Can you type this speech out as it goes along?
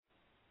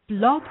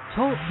Blog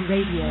Talk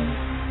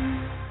Radio.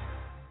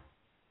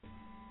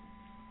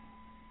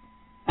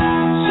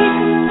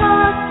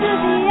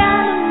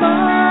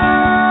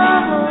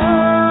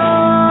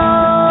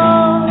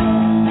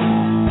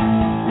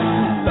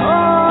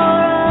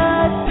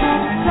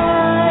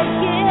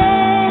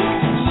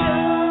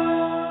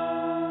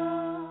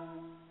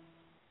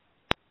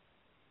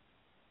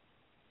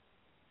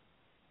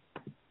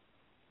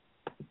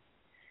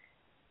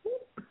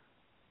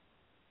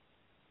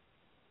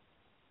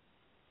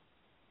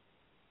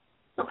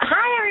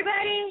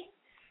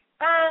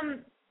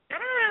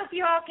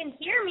 Can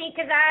hear me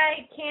because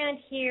I can't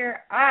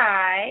hear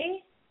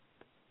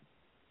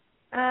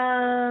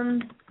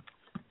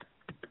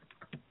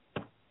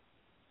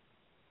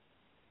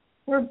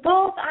we're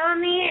both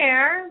on the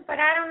air, but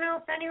I don't know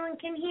if anyone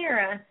can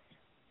hear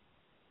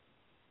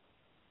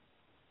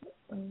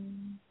us.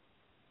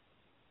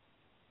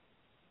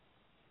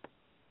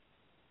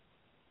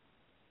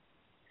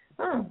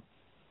 Oh.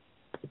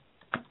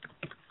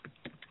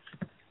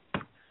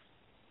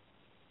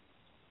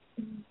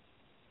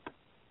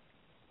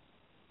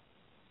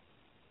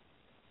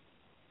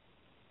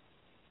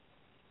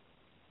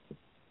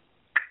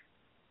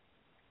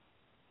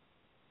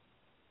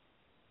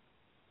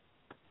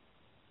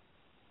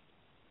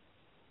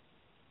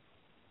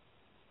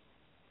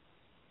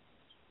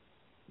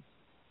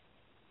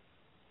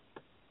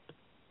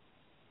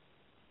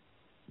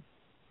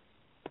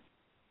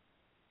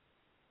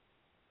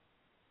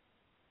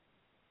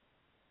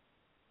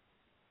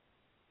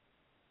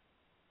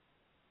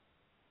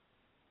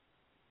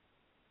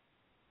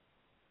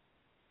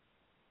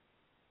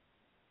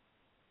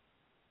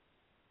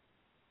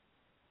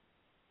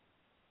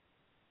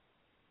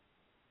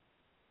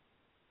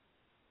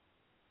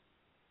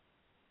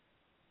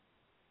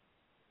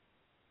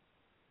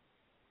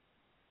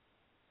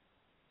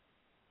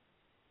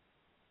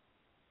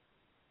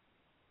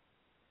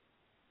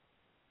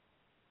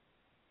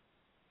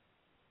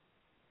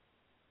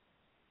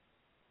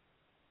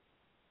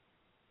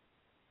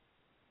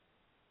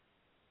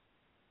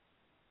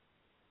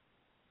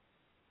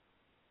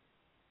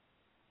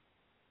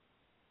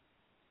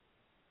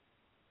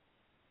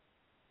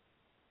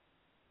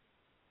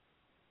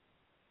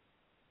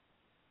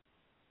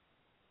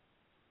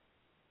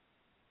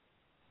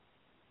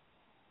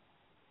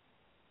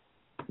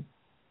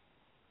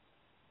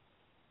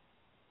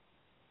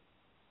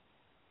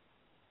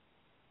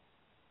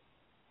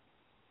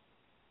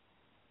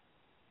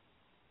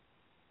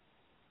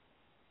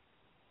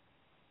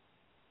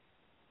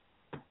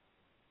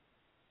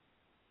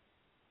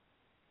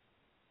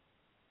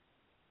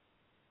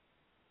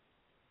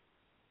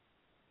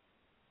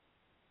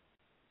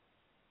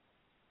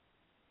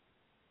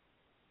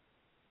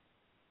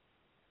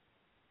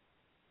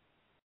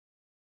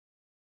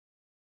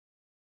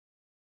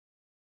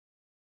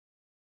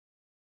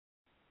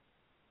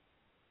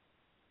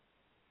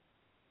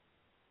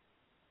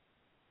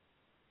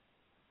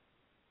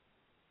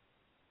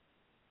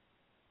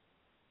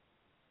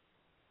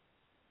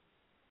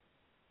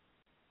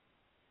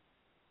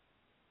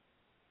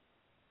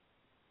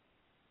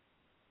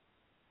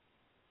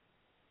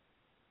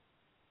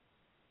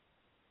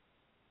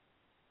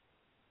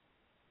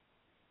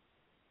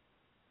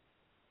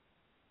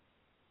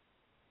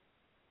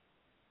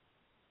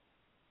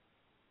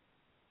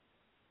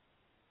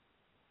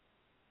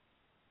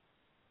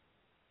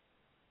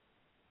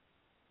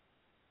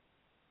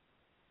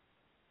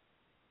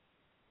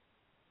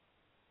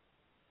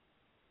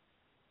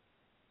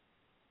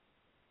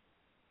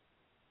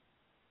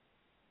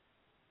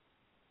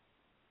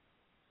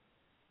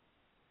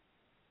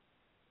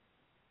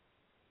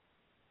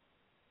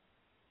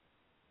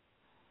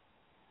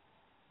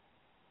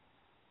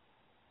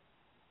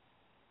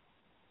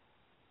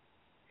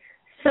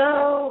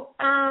 So,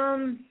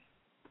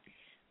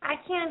 I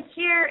can't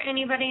hear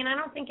anybody, and I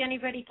don't think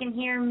anybody can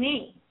hear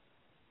me.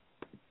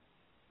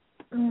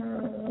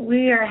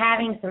 We are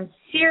having some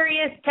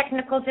serious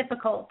technical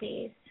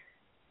difficulties.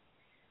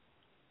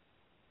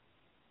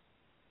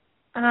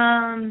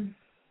 I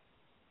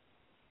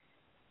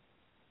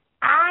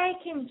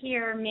can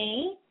hear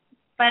me,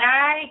 but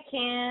I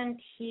can't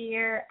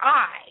hear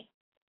I.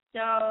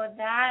 So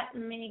that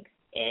makes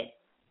it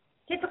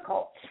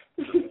difficult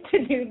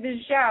to do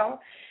the show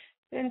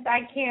since I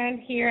can't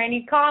hear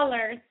any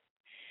callers.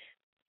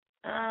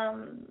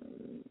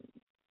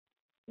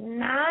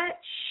 Not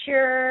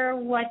sure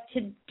what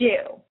to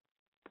do.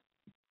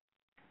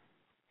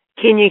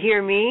 Can you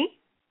hear me?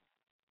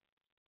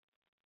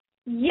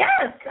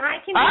 Yes, I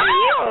can hear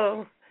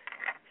you.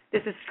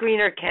 This is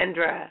Screener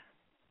Kendra.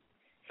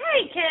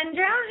 Hey,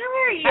 Kendra, how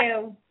are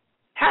you?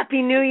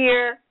 Happy New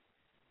Year.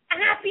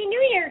 Happy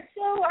New Year.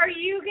 So are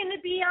you going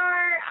to be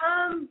our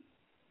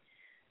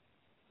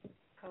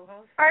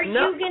co-host?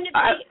 You going to be...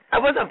 I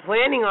wasn't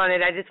planning on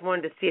it. I just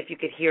wanted to see if you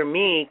could hear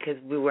me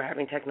because we were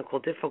having technical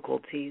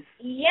difficulties.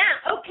 Yeah.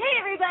 Okay,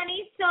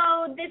 everybody.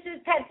 So this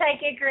is Pet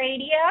Psychic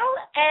Radio,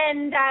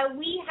 and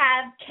we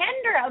have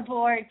Kendra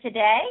aboard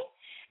today.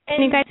 And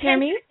can you guys hear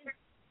me?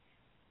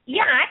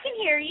 Yeah, I can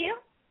hear you.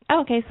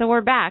 Okay, so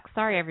we're back.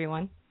 Sorry,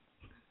 everyone.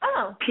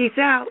 Oh. Peace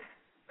out.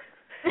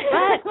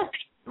 What?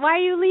 Why are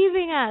you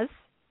leaving us?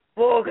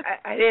 Well,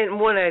 I don't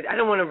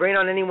want to rain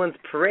on anyone's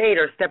parade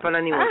or step on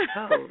anyone's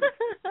toes.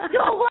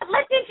 So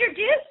let's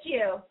introduce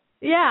you.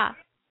 Yeah.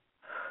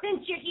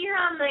 Since you're here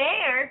on the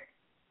air.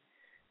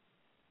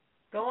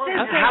 Go on.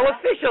 Okay. How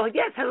official.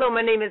 Yes, hello,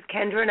 my name is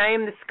Kendra, and I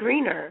am the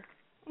screener.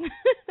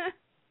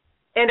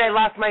 And I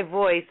lost my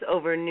voice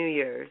over New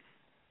Year's,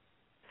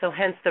 so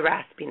hence the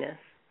raspiness.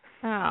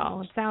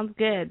 Oh, it sounds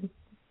good.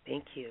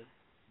 Thank you.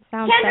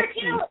 Sounds Kendra,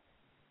 sexy.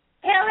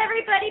 tell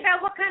everybody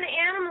about what kind of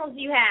animals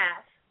you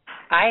have.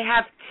 I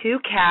have 2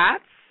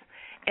 cats,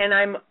 and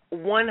I'm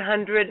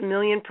 100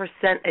 million%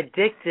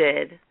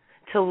 addicted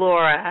to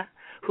Laura,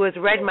 who has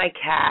read my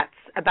cats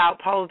about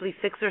probably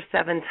 6 or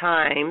 7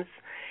 times,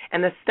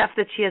 and the stuff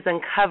that she has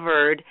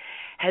uncovered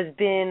has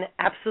been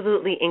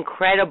absolutely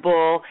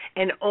incredible,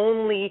 and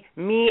only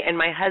me and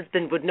my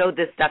husband would know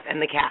this stuff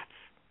and the cats.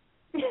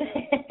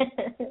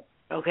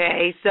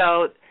 Okay,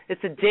 so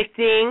it's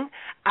addicting.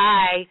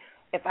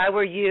 If I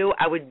were you,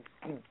 I would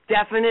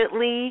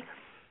definitely,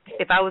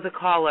 if I was a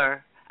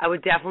caller, I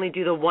would definitely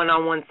do the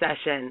one-on-one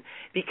session,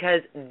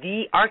 because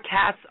our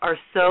cats are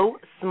so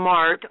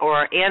smart, or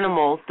our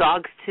animals,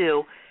 dogs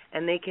too,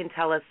 and they can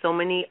tell us so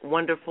many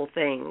wonderful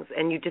things,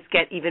 and you just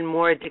get even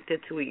more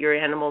addicted to your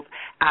animals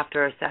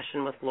after a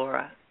session with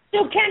Laura.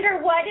 So,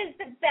 Kendra, what is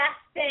the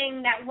best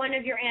thing that one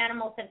of your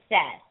animals have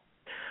said?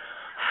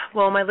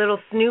 Well, my little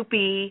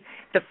Snoopy,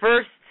 the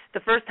first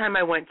time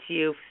I went to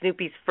you,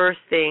 Snoopy's first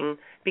thing,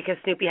 because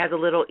Snoopy has a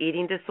little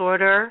eating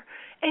disorder,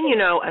 and you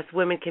know, us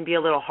women can be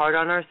a little hard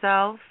on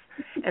ourselves,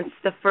 and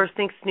the first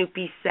thing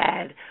Snoopy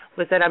said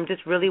was that I'm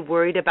just really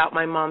worried about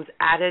my mom's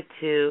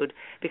attitude,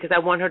 because I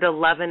want her to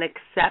love and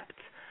accept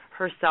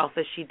herself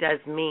as she does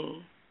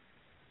me.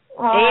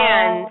 Aww.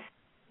 And,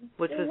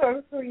 which was,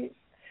 so sweet.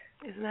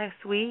 Isn't that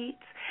sweet?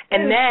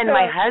 And then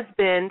my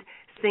husband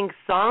sings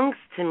songs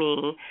to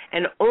me,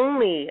 and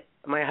only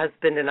my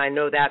husband and I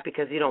know that,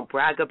 because you don't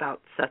brag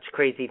about such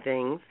crazy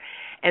things.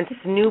 And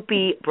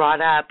Snoopy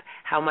brought up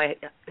how my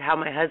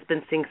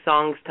husband sings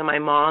songs to my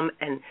mom,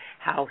 and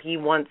how he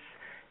wants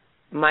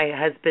my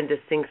husband to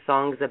sing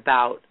songs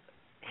about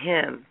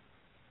him.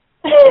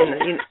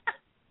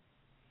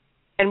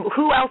 And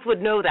who else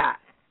would know that?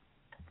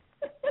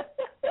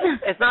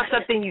 It's not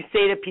something you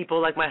say to people,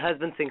 like my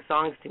husband sings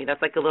songs to me.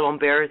 That's like a little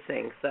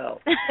embarrassing.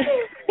 So.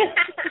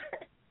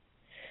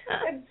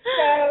 It's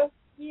so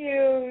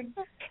cute.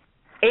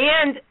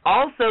 And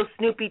also,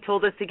 Snoopy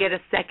told us to get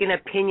a second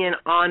opinion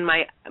on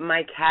my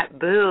cat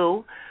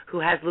Boo, who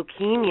has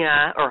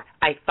leukemia, or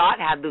I thought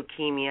had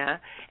leukemia.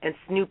 And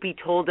Snoopy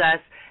told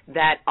us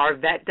that our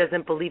vet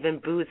doesn't believe in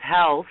Boo's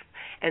health.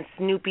 And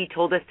Snoopy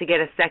told us to get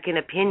a second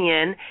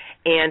opinion.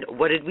 And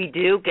what did we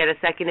do? Get a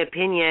second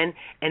opinion.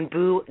 And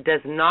Boo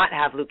does not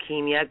have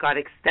leukemia. Got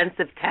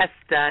extensive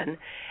tests done.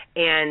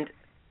 And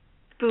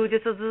Boo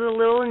just is a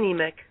little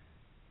anemic.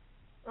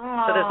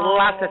 Aww. So there's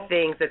lots of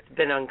things that's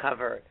been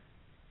uncovered.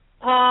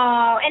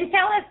 Oh, and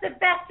tell us the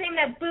best thing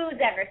that Boo's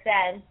ever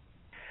said.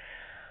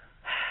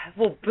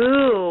 Well,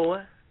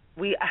 Boo,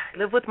 we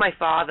live with my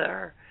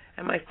father,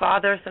 and my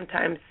father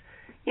sometimes,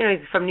 you know,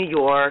 he's from New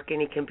York,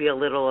 and he can be a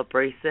little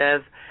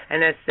abrasive,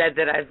 and has said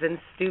that I've been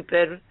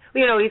stupid.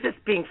 You know, he's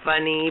just being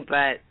funny,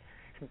 but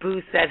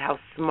Boo said how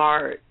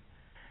smart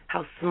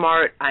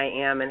I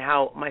am, and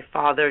how my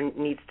father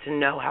needs to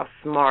know how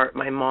smart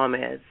my mom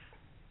is.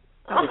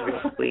 That was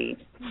real sweet.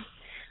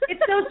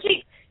 It's so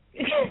sweet.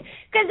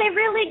 Because they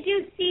really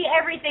do see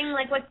everything,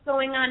 like what's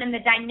going on in the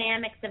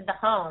dynamics of the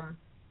home.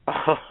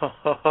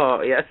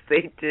 Oh, yes,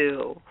 they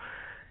do.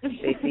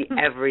 They see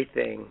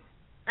everything.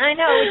 I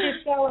know, which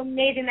is so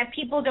amazing that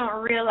people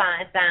don't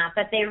realize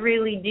that they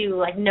really do,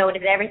 like,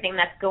 notice everything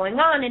that's going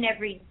on and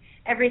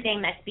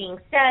everything that's being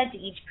said to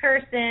each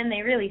person.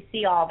 They really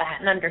see all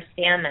that and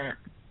understand that.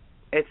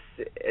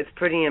 It's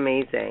pretty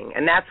amazing.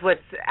 And that's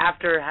what's,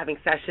 after having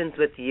sessions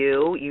with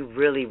you, you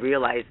really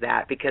realize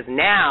that, because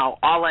now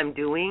all I'm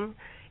doing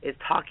is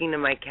talking to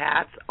my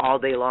cats all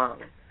day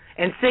long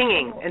and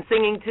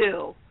singing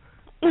too.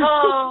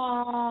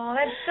 Oh,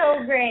 that's so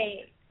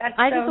great.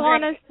 I just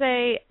want to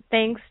say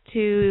thanks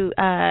to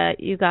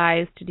you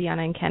guys, to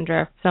Deanna and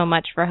Kendra, so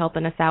much for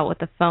helping us out with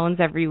the phones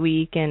every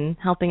week and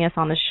helping us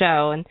on the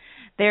show. And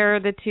they're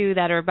the two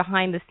that are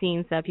behind the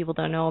scenes that people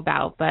don't know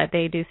about, but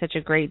they do such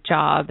a great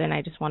job, and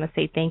I just want to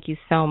say thank you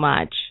so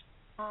much.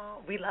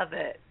 Oh, we love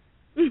it.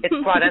 It's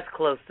brought us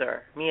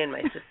closer, me and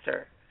my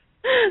sister.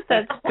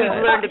 That's good.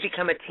 We've learned to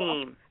become a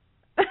team.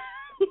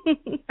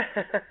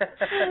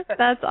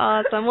 That's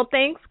awesome. Well,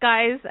 thanks,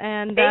 guys,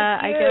 and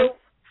I guess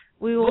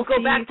we'll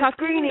go back to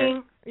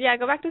screening. Yeah,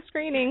 go back to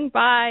screening.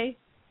 Bye.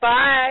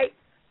 Bye.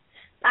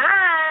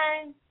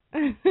 Bye.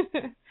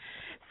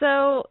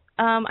 So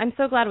I'm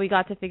so glad we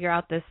got to figure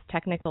out this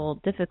technical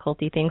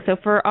difficulty thing. So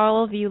for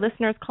all of you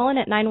listeners, call in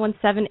at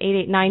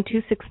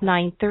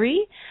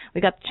 917-889-2693.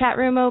 We got the chat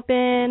room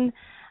open.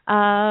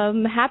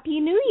 Happy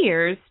New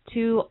Year's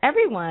to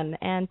everyone,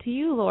 and to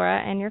you,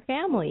 Laura, and your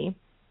family.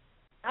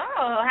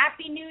 Oh,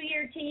 Happy New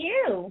Year to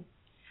you.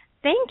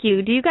 Thank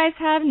you. Do you guys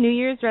have New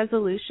Year's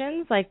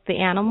resolutions, like the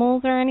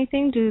animals or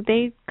anything? Do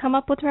they come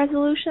up with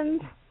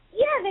resolutions?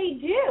 Yeah, they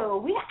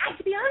do.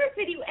 To be honest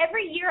with you,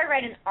 every year I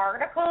write an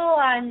article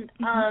on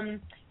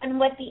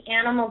what the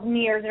animals' New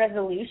Year's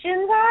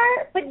resolutions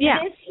are. But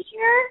this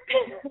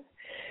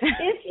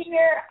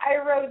year I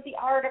wrote the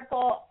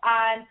article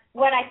on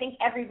what I think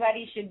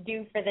everybody should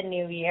do for the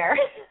new year.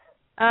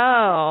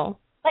 Oh.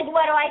 Like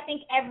what do I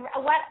think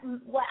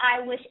what I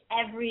wish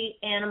every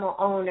animal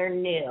owner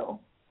knew.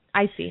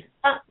 I see.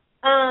 But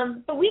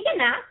we can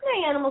ask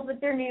my animals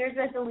what their New Year's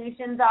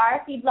resolutions are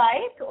if you'd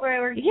like,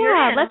 or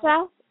let's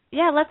ask.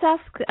 Yeah, let's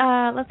ask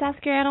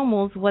your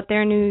animals what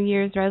their New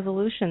Year's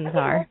resolutions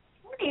are.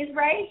 He's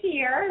right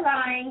here,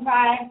 lying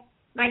by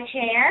my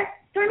chair.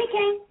 Stormy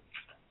King.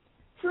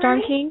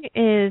 Storm King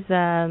is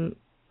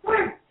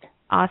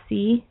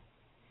Aussie.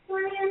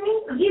 Stormy,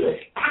 he was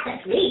fast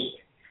asleep.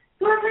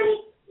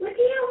 Stormy,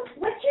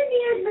 what's your New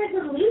Year's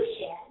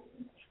resolution?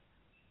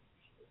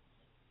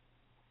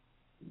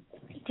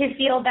 To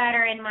feel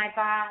better in my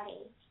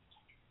body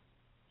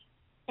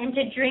and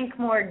to drink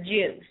more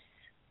juice.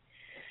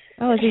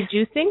 Oh, is he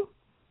juicing?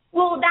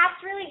 Well,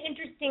 that's really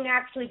interesting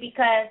actually,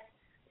 because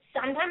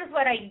sometimes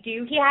what I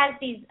do, he has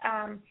these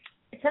I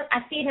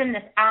feed him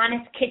this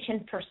Honest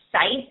Kitchen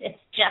Precise. It's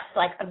just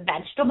like a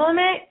vegetable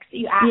mix.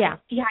 You add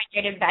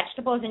dehydrated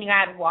vegetables and you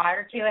add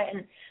water to it,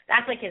 and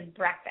that's like his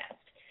breakfast.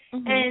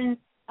 Mm-hmm. And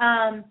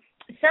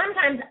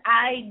sometimes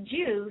I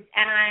juice,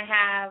 and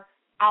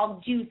I'll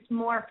juice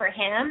more for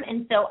him,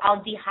 and so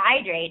I'll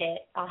hydrate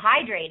it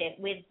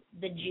with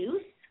the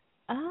juice.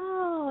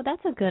 Oh,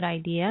 that's a good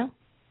idea.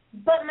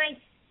 But my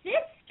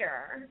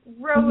sister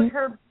wrote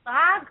her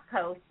blog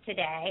post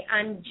today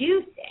on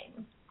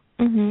juicing.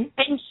 Mm-hmm.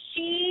 And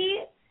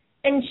she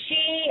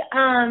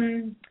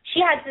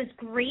has this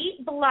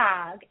great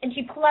blog, and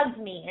she plugs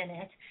me in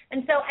it.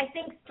 And so I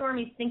think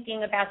Stormy's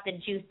thinking about the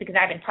juice because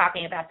I've been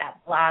talking about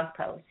that blog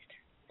post.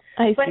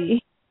 I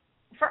see.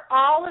 For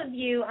all of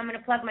you, I'm going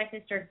to plug my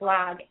sister's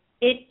blog.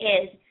 It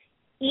is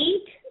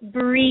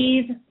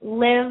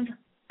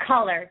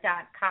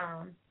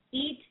eatbreathelivecolor.com.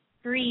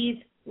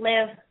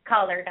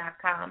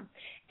 eatbreathelivecolor.com.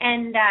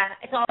 And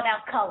it's all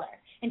about color.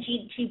 And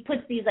she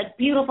puts these like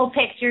beautiful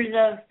pictures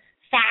of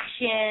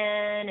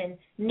fashion and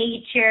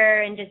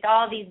nature and just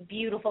all these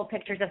beautiful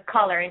pictures of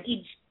color. And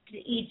each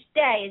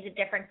day is a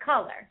different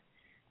color.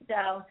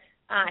 So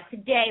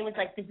today was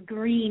like this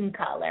green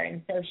color,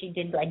 and so she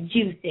did like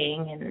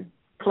juicing and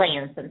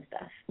plants and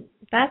stuff.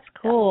 That's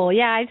cool.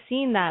 Yeah, I've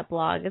seen that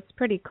blog. It's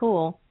pretty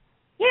cool.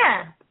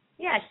 Yeah,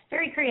 she's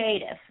very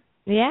creative.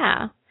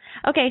 Yeah.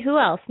 Okay, who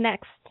else?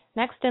 Next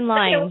in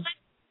line. Okay,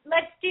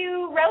 let's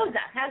do Rosa.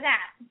 How's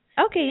that?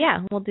 Okay,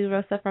 yeah, we'll do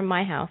Rosa from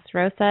my house.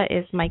 Rosa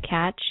is my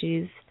cat.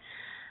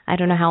 I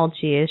don't know how old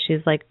she is.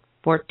 She's like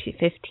 14,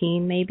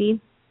 15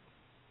 maybe.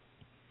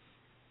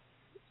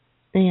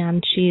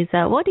 And she's,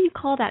 what do you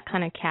call that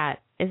kind of cat?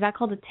 Is that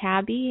called a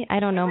tabby? I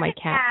don't know my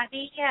cat.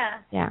 Tabby,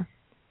 yeah. Yeah.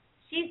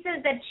 She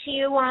says that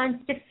she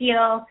wants to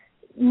feel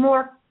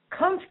more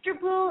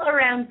comfortable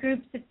around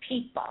groups of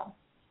people,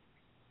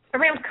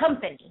 around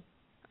company.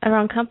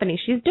 Around company.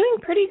 She's doing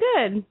pretty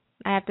good,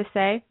 I have to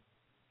say.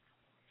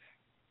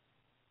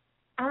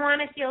 I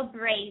want to feel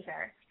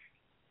braver.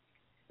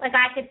 Like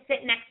I could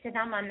sit next to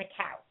them on the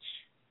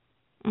couch.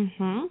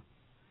 Mm-hmm.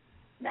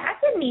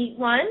 That's a neat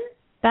one.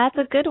 That's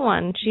a good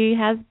one. She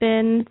has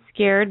been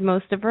scared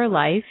most of her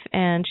life,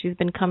 and she's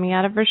been coming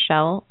out of her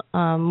shell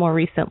more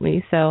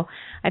recently. So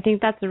I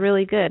think that's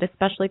really good,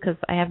 especially because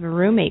I have a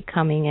roommate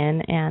coming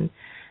in, and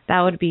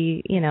that would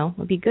be,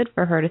 would be good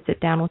for her to sit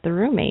down with the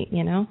roommate, in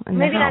Maybe the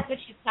house. That's what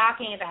she's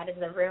talking about is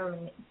the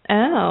roommate.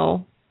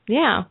 Oh,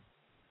 yeah.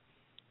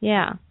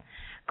 Yeah.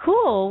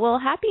 Cool. Well,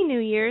 Happy New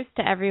Year's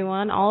to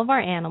everyone, all of our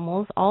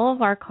animals, all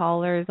of our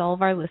callers, all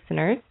of our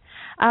listeners.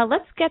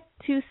 Let's get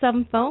to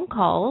some phone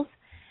calls.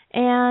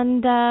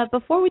 And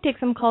before we take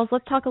some calls,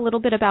 let's talk a little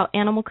bit about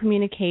animal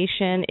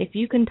communication. If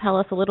you can tell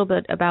us a little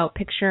bit about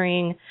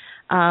picturing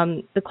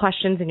the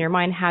questions in your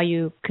mind, how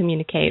you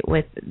communicate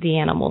with the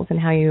animals and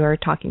how you are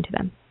talking to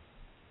them.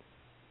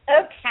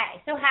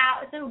 Okay. So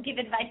give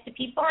advice to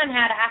people on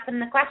how to ask them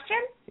the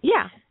question?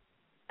 Yeah.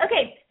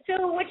 Okay.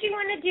 So what you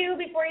want to do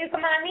before you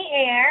come on the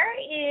air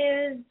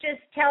is just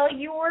tell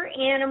your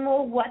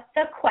animal what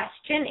the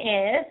question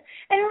is.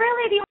 And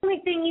really the only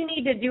thing you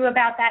need to do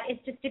about that is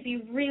just to be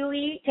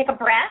really take a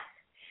breath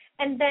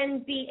and then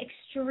be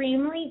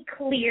extremely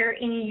clear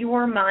in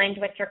your mind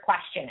what your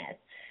question is.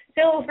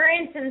 So for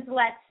instance,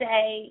 let's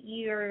say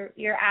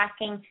you're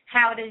asking,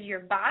 how does your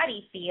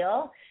body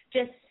feel?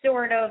 Just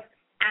sort of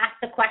ask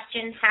the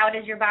question, how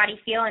does your body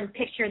feel, and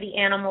picture the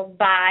animal's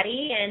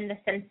body and the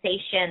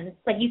sensations.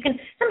 Like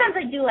sometimes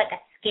I do like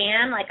a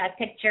scan, like I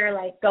picture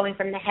like going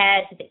from the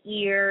head to the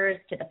ears,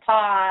 to the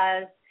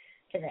paws,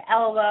 to the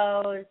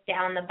elbows,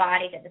 down the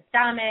body to the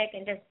stomach,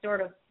 and just sort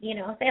of,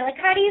 say like,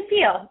 how do you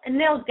feel? And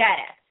they'll get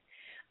it.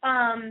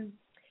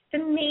 The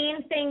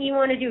main thing you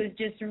want to do is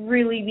just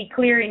really be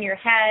clear in your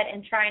head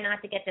and try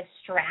not to get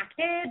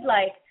distracted.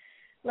 Like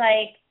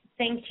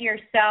think to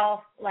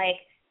yourself,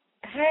 like,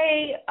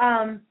 hey,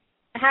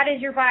 how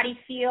does your body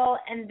feel,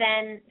 and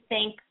then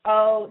think,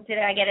 oh, did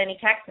I get any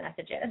text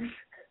messages?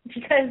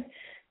 Because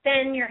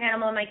then your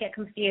animal might get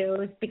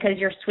confused because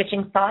you're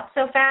switching thoughts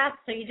so fast.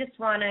 So you just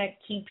want to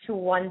keep to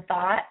one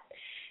thought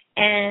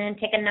and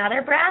take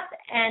another breath.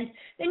 And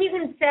then you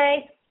can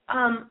say,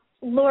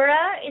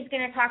 Laura is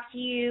going to talk to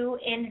you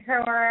in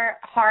her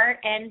heart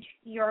and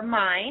your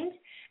mind,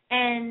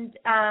 and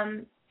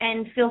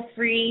feel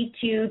free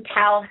to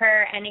tell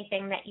her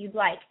anything that you'd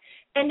like.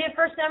 And if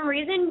for some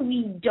reason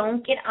we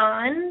don't get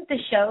on the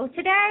show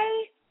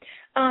today,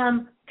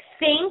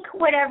 think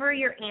whatever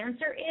your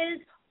answer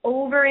is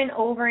over and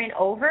over and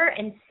over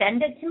and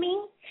send it to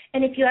me.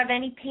 And if you have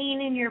any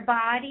pain in your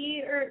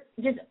body, or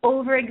just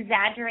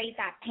over-exaggerate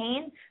that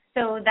pain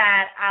so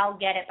that I'll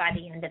get it by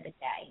the end of the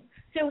day.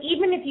 So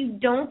even if you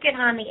don't get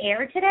on the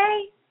air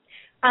today,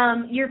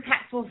 your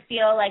pets will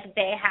feel like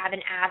they have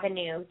an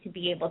avenue to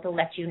be able to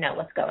let you know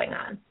what's going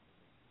on.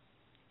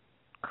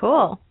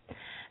 Cool.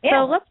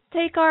 Yeah. So let's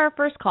take our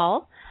first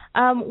call.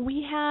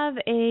 We have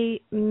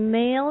a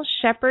male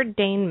Shepherd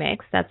Dane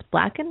mix that's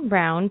black and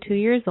brown, 2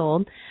 years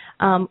old,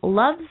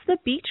 loves the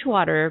beach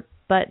water,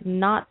 but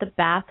not the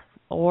bath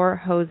or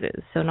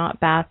hoses. So not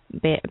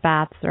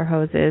baths or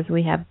hoses.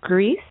 We have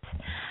Grease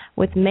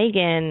with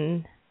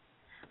Megan.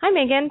 Hi,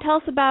 Megan. Tell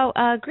us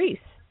about Grease.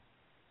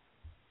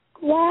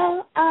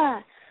 Well,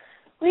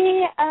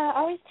 we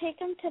always take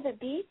him to the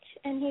beach,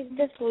 and he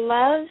just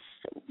loves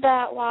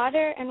that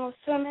water, and will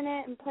swim in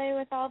it and play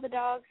with all the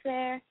dogs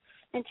there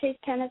and chase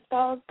tennis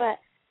balls. But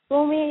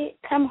when we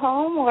come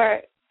home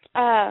or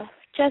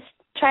just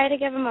try to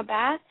give him a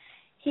bath,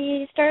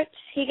 he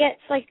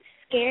gets like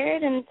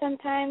scared, and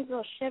sometimes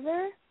will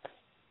shiver,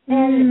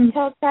 and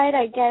he'll try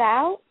to get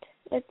out.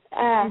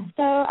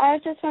 So I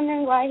was just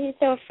wondering why he's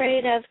so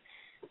afraid of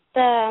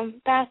the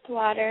bath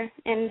water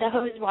and the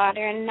hose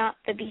water and not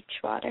the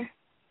beach water.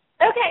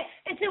 Okay,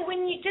 and so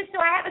so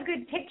I have a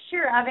good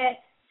picture of it,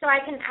 so I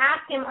can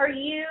ask him,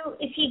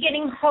 is he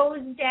getting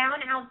hosed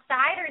down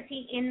outside, or is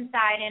he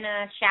inside in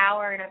a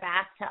shower in a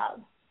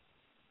bathtub?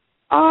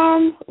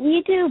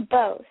 We do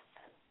both.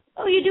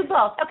 Oh, you do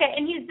both. Okay,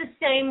 and he's the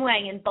same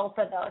way in both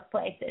of those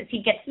places.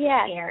 He gets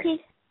scared.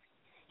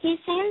 He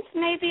seems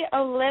maybe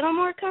a little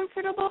more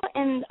comfortable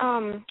in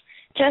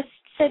just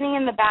sitting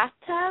in the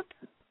bathtub.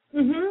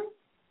 Mhm.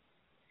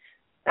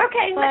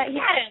 Okay, but let's he's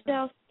get him.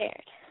 Still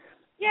scared.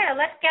 Yeah,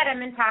 let's get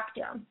him and talk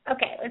to him.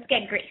 Okay, let's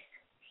get Grease.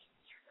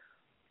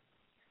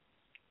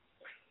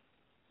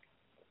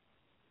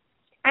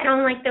 I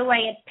don't like the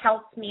way it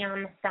pelts me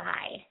on the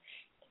side.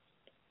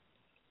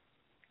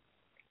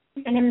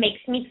 And it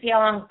makes me feel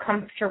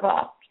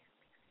uncomfortable.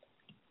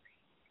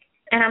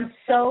 And I'm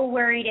so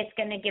worried it's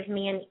going to give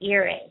me an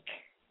earache.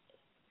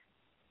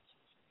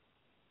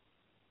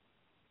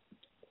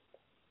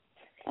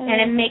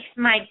 And it makes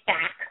my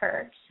back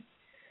hurt.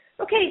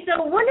 Okay,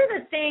 so one of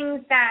the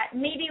things that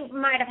maybe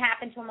might have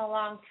happened to him a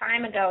long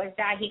time ago is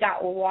that he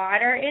got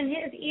water in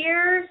his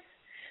ears.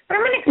 But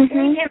I'm going to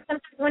explain to him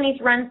sometimes when he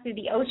runs through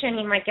the ocean,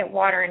 he might get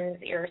water in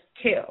his ears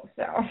too.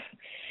 So,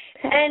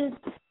 and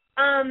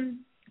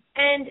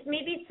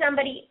maybe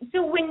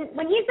so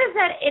when he says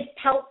that it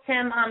pelts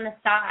him on the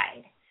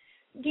side,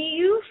 do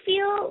you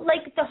feel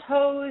like the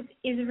hose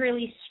is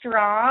really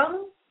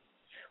strong,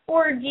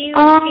 or do you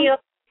feel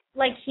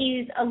like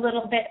he's a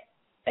little bit?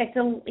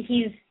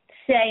 He's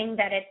saying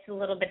that it's a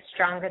little bit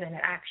stronger than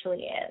it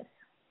actually is.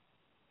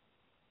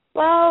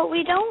 Well,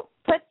 we don't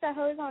put the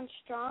hose on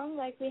strong.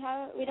 Like we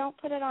don't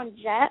put it on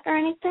jet or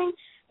anything.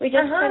 We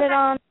just put it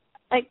on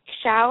like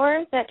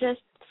shower that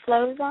just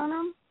flows on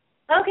them.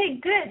 Okay,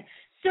 good.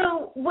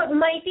 So what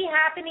might be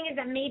happening is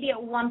that maybe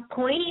at one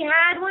point he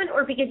had one,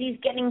 or because he's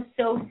getting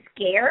so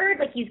scared,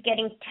 like he's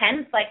getting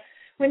tense. Like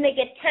when they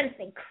get tense,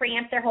 they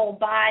cramp their whole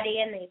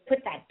body and they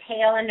put that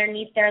tail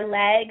underneath their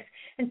legs.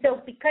 And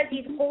so because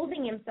he's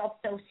holding himself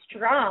so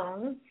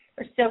strong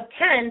or so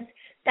tense,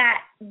 that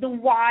the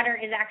water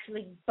is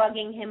actually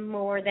bugging him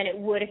more than it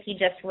would if he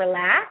just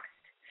relaxed.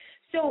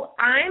 So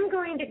I'm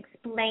going to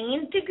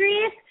explain to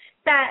Grease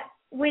that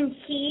when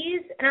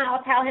and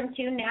I'll tell him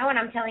too now, and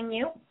I'm telling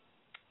you,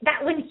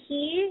 that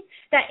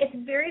that it's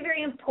very,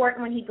 very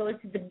important when he goes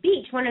to the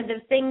beach. One of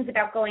the things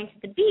about going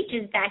to the beach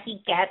is that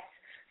he gets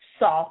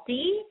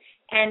salty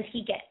and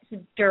he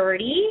gets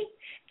dirty,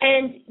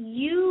 and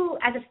you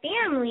as a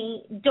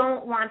family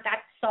don't want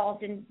that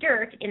salt and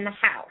dirt in the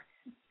house.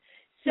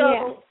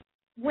 So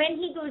when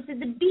he goes to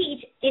the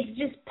beach, it's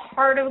just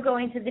part of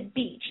going to the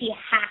beach. He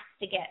has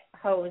to get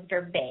hosed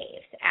or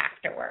bathed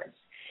afterwards.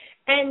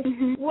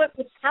 And what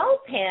would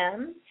help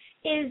him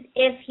is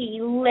if he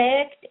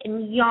licked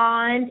and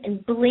yawned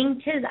and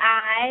blinked his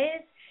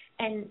eyes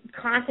and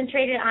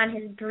concentrated on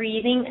his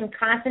breathing and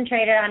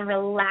concentrated on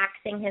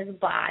relaxing his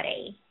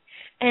body.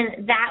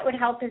 And that would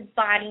help his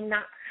body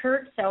not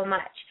hurt so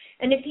much.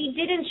 And if he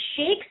didn't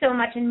shake so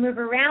much and move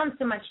around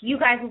so much, you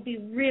guys would be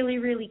really,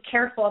 really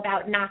careful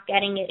about not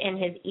getting it in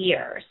his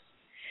ears.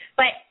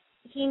 But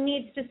he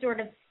needs to sort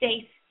of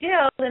stay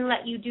still and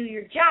let you do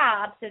your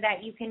job so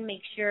that you can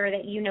make sure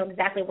that you know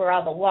exactly where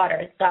all the water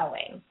is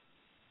going.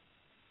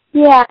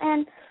 Yeah,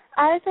 and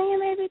I was thinking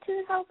maybe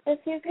to help if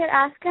you could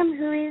ask him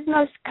who he's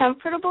most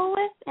comfortable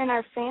with in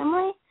our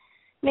family.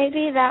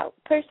 Maybe that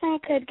person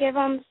could give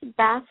him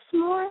baths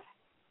more.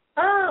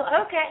 Oh,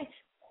 okay.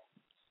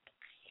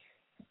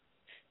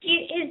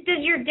 Does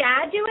your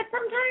dad do it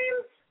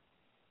sometimes?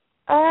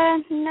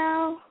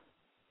 No.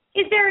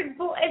 Is there a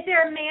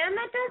man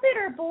that does it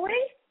or a boy?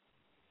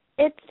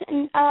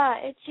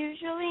 It's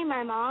usually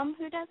my mom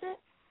who does it.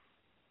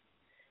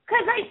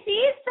 'Cause I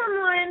see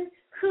someone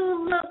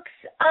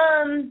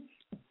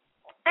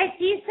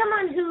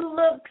who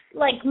looks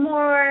like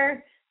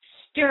more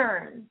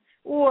stern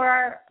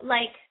or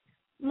like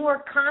more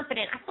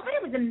confident. I thought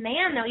it was a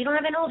man though. You don't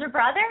have an older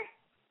brother?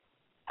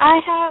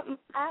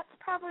 That's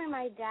probably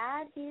my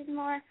dad. He's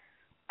more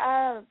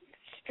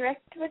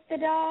strict with the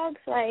dogs,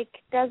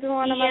 like doesn't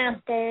want them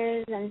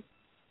upstairs and.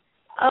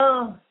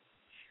 Oh,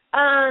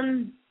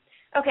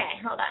 okay,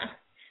 hold on.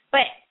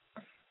 But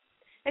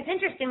it's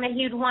interesting that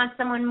you'd want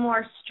someone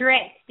more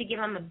strict to give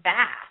him a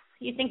bath.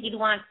 You think you'd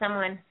want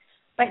someone,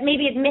 but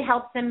maybe it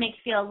helps him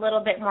feel a little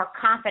bit more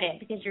confident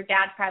because your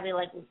dad's probably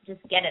like,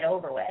 just get it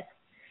over with.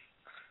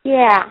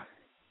 Yeah.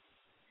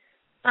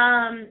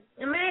 I'm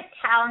going to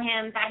tell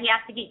him that he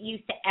has to get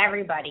used to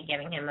everybody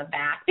giving him a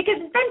bath because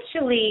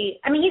eventually,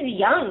 I mean, he's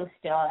young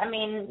still. I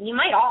mean, you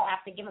might all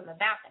have to give him a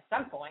bath at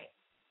some point.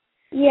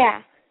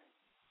 Yeah.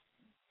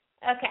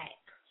 Okay.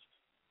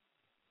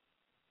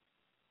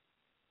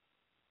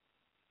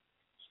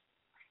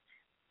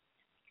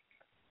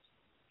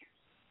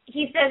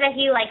 He says that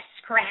he like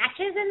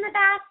scratches in the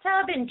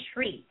bathtub and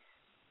treats.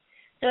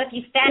 So if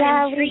you fed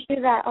him treats, we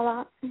do that a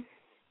lot.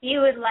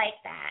 You would like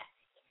that.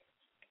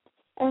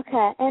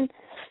 Okay, and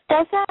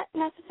does that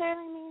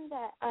necessarily mean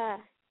that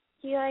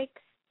he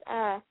likes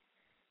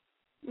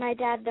my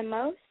dad the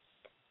most?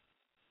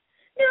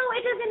 No,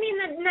 it doesn't mean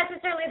that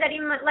necessarily that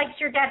he likes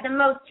your dad the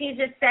most. He's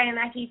just saying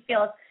that he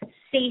feels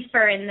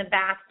safer in the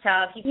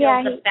bathtub. He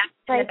feels the best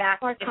in the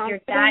bathtub if your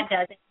dad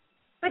doesn't.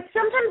 But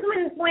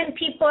sometimes when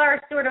people are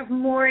sort of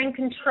more in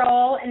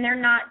control and they're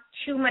not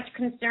too much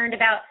concerned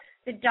about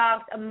the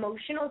dog's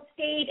emotional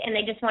state and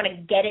they just want to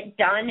get it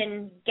done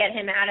and get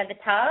him out of the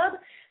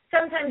tub,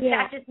 sometimes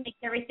that just makes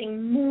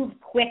everything move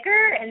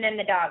quicker and then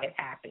the dog is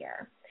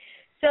happier.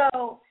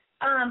 So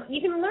you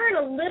can learn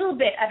a little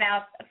bit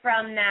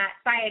from that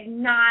by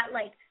not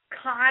like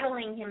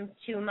coddling him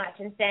too much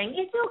and saying,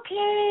 it's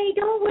okay,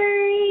 don't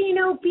worry,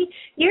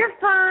 you're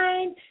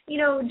fine,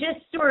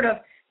 just sort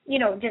of,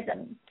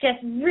 just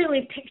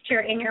really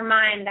picture in your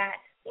mind that,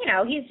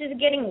 he's just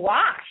getting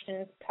washed and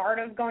it's part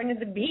of going to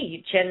the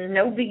beach and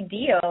no big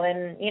deal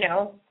and,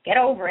 get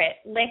over it,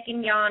 lick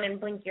and yawn and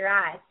blink your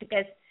eyes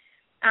because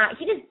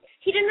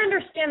he didn't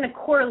understand the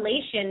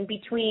correlation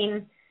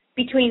between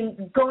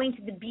going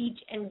to the beach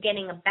and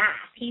getting a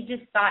bath. He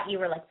just thought you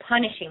were like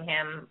punishing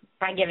him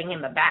by giving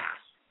him a bath.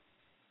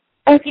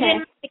 Okay,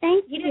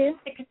 thank you. He didn't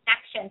see the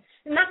connection.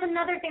 And that's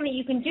another thing that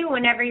you can do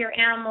whenever your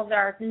animals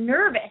are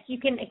nervous. You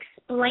can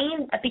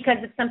explain, because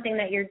it's something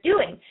that you're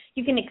doing,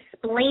 you can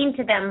explain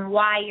to them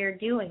why you're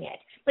doing it.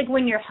 Like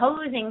when you're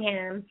hosing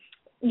him,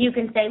 you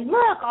can say,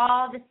 look,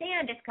 all the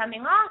sand is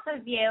coming off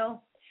of you.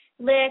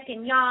 Lick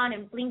and yawn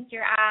and blink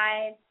your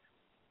eyes.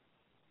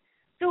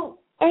 So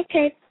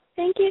okay,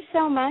 thank you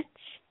so much.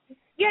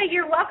 Yeah,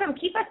 you're welcome.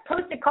 Keep us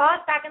posted. Call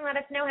us back and let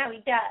us know how he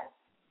does.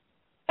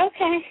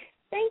 Okay.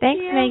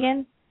 Thanks,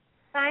 Megan.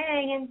 Bye,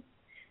 Megan.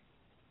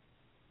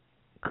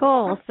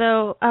 Cool.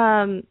 So,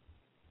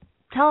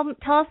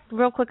 tell us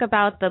real quick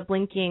about the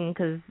blinking,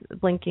 because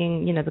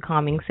blinking, the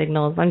calming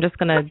signals. I'm just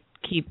gonna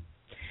keep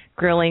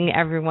grilling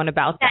everyone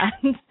about that.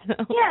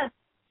 Yeah.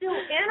 So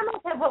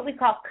animals have what we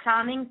call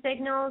calming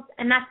signals,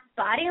 and that's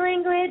body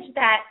language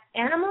that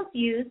animals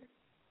use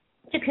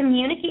to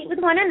communicate with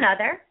one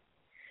another.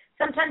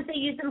 Sometimes they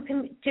use them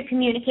to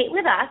communicate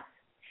with us.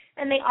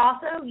 And they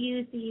also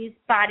use these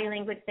body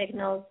language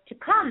signals to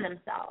calm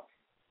themselves.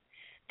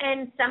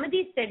 And some of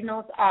these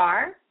signals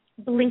are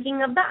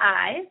blinking of the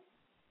eyes,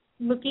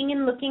 looking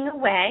and looking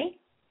away,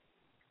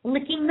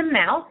 licking the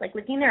mouth, like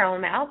licking their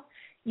own mouth,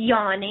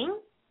 yawning,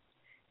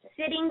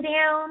 sitting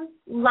down,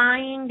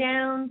 lying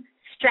down,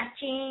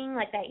 stretching,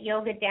 like that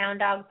yoga down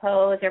dog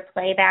pose or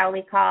play bow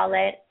we call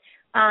it.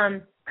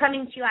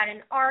 Coming to you at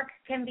an arc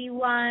can be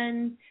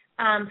one.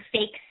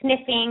 Fake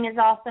sniffing is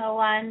also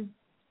one.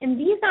 And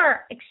these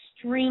are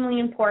extremely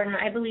important.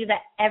 I believe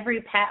that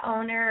every pet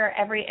owner or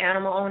every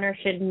animal owner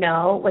should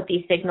know what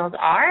these signals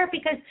are,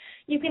 because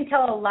you can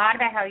tell a lot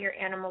about how your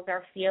animals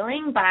are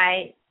feeling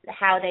by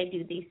how they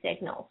do these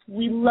signals.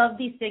 We love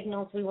these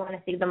signals. We want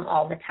to see them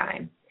all the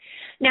time.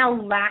 Now,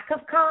 lack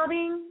of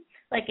calming,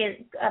 like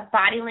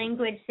body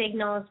language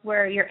signals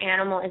where your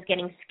animal is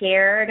getting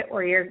scared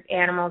or your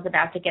animal is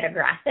about to get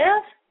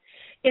aggressive,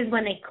 is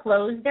when they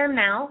close their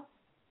mouth,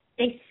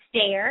 they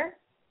stare,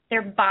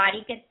 their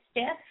body gets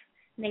stiff,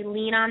 and they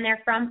lean on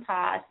their front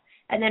paws.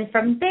 And then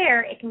from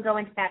there, it can go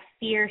into that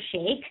fear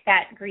shake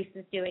that Grease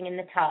is doing in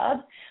the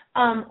tub,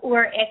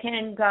 or it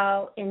can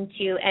go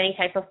into any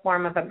type of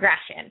form of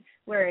aggression,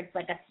 where it's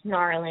like a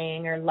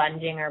snarling or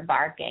lunging or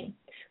barking.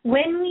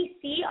 When we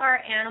see our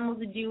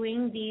animals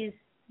doing these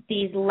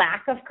these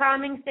lack of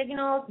calming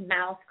signals,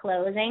 mouth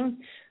closing,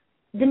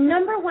 the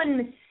number one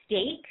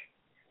mistake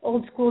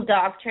old school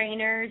dog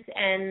trainers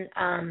and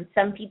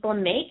some people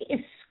make is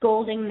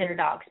scolding their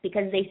dogs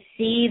because they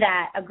see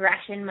that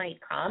aggression might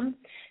come.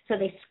 So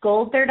they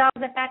scold their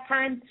dogs at that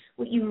time.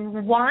 What you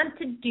want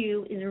to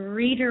do is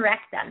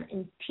redirect them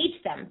and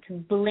teach them to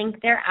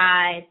blink their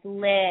eyes,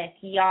 lick,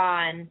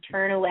 yawn,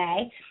 turn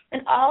away.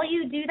 And all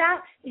you do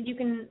that is you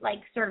can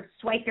sort of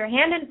swipe your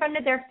hand in front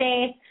of their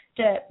face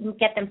to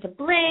get them to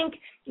blink.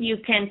 You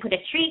can put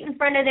a treat in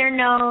front of their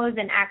nose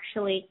and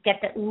actually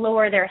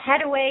lower their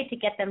head away to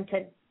get them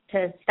to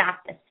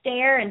stop the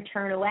stare and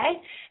turn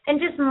away, and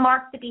just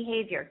mark the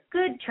behavior.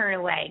 Good turn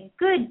away,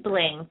 good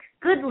blink,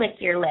 good lick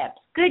your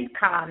lips, good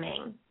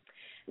calming.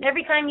 And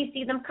every time you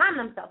see them calm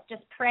themselves,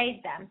 just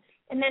praise them.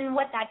 And then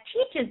what that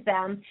teaches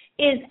them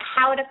is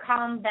how to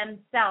calm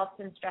themselves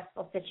in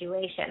stressful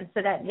situations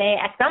so that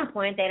at some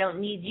point, they don't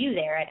need you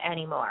there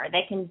anymore.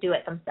 They can do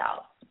it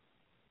themselves.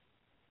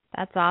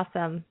 That's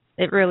awesome.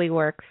 It really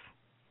works.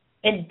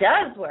 It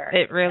does work.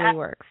 It really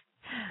works.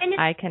 And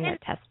I can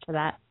attest to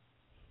that.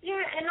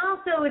 Yeah, and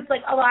also it's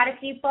a lot of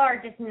people are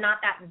just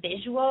not that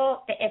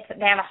visual. They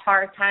have a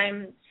hard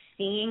time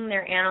seeing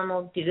their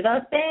animal do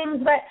those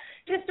things, but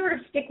just sort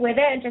of stick with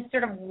it and just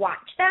sort of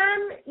watch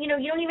them. You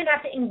don't even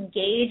have to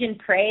engage in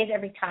praise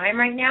every time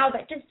right now,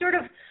 but just sort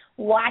of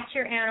watch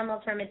your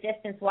animals from a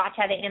distance, watch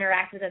how they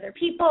interact with other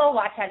people,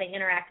 watch how they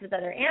interact with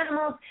other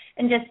animals,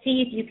 and just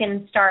see if you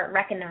can start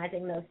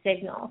recognizing those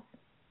signals.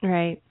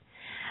 Right.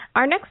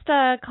 Our next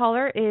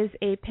caller is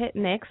a pit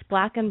mix,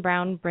 black and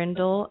brown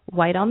brindle,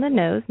 white on the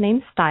nose,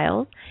 named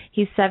Styles.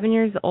 He's 7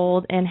 years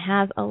old and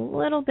has a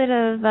little bit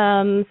of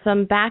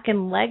some back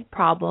and leg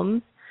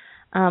problems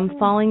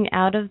falling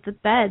out of the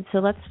bed. So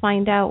let's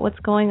find out what's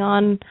going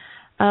on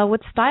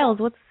with Styles.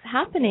 What's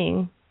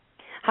happening?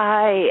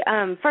 Hi.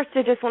 First,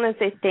 I just want to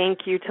say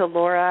thank you to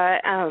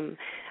Laura.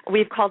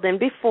 We've called in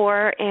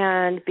before,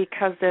 and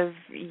because of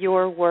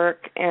your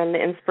work and the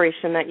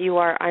inspiration that you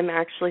are, I'm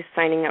actually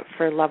signing up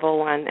for level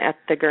 1 at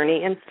the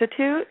Gurney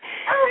Institute.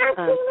 Oh, how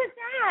cool is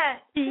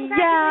that?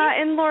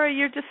 Yeah, and Laura,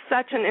 you're just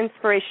such an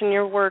inspiration.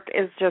 Your work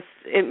is just,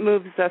 it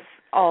moves us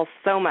all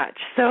so much.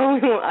 So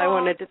I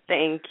wanted to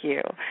thank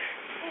you.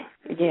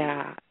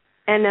 Yeah.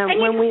 And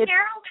Carol when we was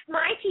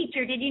my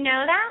teacher. Did you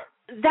know that?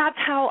 That's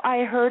how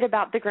I heard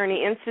about the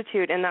Gurney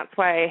Institute, and that's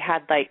why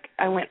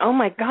I went, oh,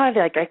 my God,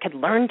 I could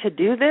learn to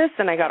do this,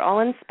 and I got all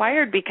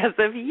inspired because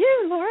of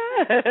you,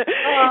 Laura.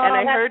 And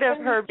I heard of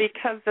her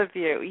because of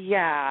you.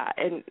 Yeah,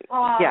 and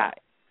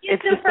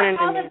it's just been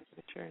an amazing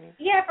journey.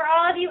 Yeah, for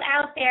all of you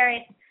out there,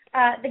 it's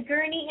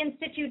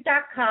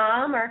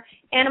thegurneyinstitute.com or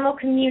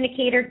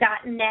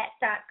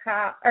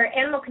animalcommunicator.net.com or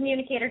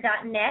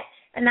animalcommunicator.net,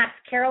 and that's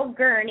Carol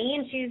Gurney,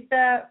 and she's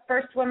the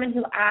first woman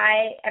who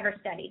I ever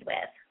studied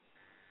with.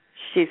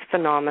 She's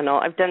phenomenal.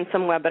 I've done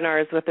some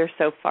webinars with her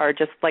so far,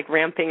 just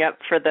ramping up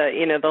for the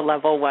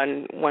level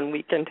 1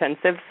 week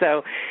intensive.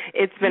 So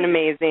it's been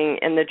amazing,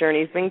 and the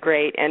journey's been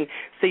great. And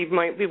so you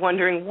might be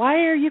wondering,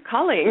 why are you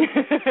calling?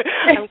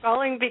 I'm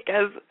calling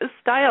because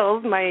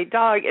Styles, my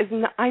dog,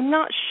 I'm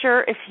not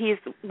sure if he's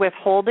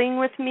withholding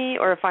with me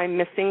or if I'm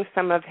missing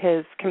some of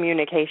his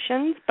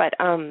communications, but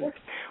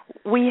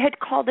we had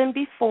called in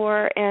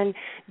before, and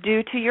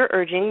due to your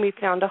urging, we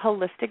found a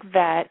holistic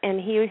vet, and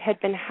he had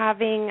been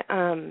having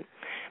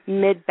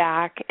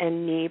mid-back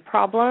and knee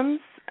problems.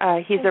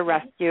 He's a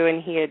rescue,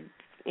 and he had,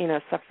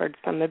 suffered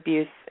some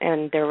abuse,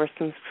 and there was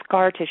some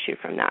scar tissue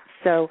from that.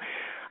 So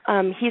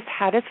he's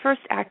had his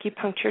first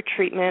acupuncture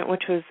treatment,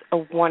 which was a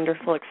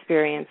wonderful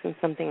experience and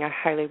something I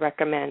highly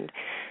recommend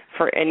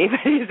for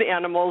anybody's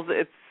animals.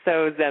 It's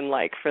so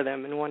zen-like for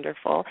them and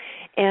wonderful.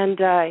 And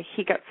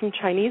he got some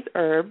Chinese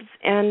herbs,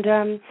 and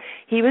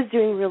he was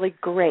doing really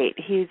great.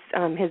 His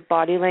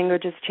body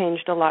language has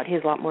changed a lot.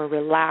 He's a lot more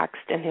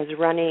relaxed in his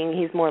running.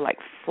 He's more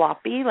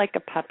floppy, like a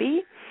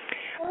puppy.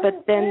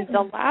 But then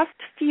the last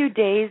few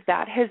days,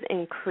 that has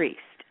increased,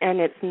 and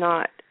it's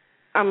not,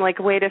 I'm like,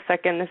 wait a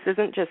second, this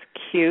isn't just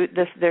cute.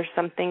 There's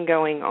something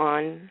going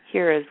on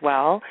here as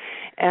well.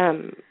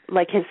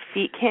 His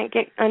feet can't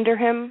get under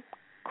him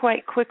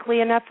quite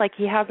quickly enough.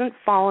 He hasn't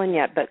fallen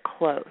yet, but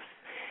close.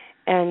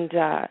 And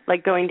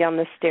going down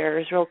the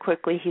stairs real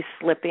quickly, he's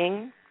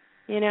slipping,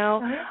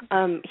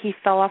 He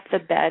fell off the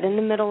bed in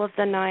the middle of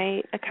the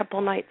night a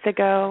couple nights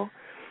ago.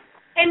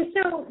 And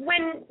so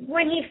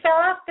when he fell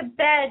off the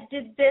bed,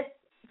 did this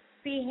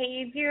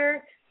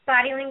behavior,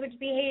 body language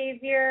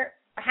behavior,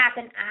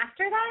 happen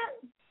after that?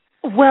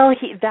 Well,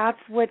 that's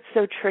what's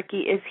so tricky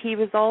is he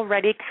was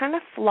already kind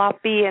of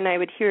floppy, and I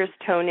would hear his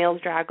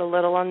toenails drag a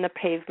little on the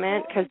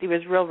pavement because he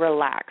was real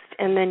relaxed.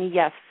 And then,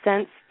 yes,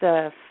 since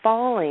the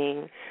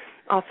falling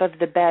off of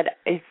the bed,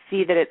 I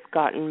see that it's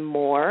gotten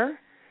more.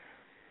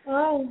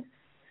 Oh.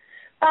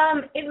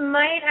 It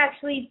might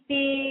actually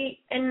be,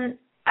 and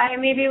I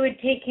maybe would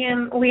take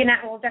him,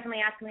 we'll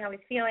definitely ask him how he's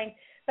feeling,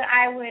 but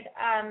I would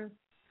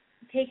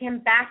take him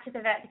back to the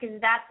vet because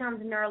that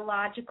sounds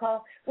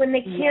neurological. When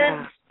they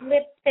can't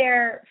flip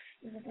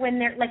when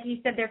they're, like you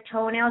said, their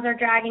toenails are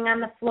dragging on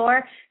the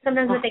floor,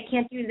 sometimes what they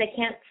can't do is they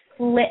can't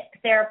flip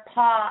their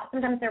paw.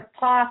 Sometimes their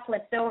paw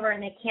flips over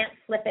and they can't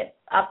flip it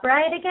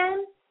upright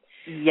again.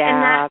 Yeah.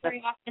 And that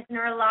very often is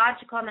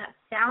neurological, and that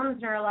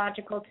sounds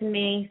neurological to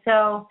me.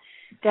 So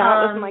that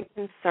was my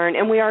concern.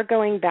 And we are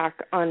going back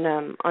on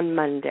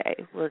Monday.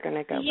 We're going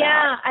to go back.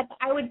 Yeah,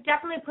 I would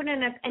definitely put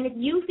in and if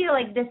you feel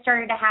like this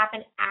started to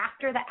happen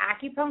after the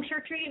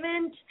acupuncture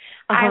treatment,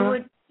 I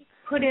would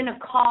put in a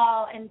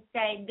call and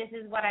say, this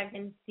is what I've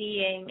been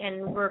seeing,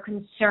 and we're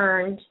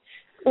concerned.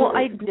 Well,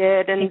 I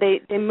did, and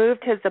they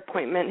moved his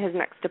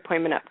next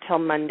appointment up till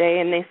Monday,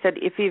 and they said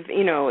if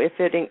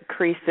it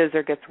increases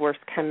or gets worse,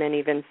 come in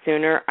even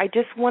sooner. I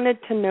just wanted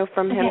to know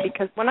from him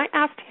because when I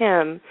asked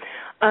him,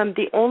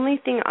 the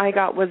only thing I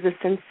got was a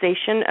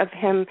sensation of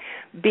him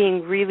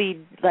being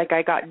really, like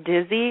I got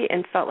dizzy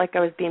and felt like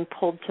I was being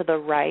pulled to the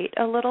right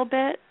a little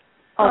bit,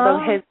 although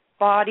his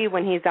body,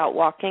 when he's out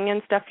walking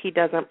and stuff, he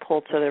doesn't pull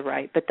to the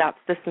right, but that's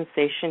the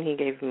sensation he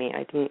gave me.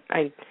 I think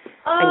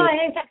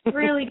that's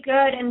really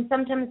good. And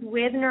sometimes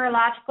with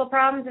neurological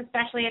problems,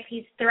 especially if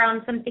he's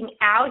thrown something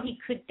out, he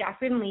could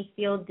definitely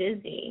feel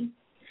dizzy.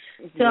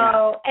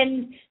 So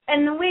and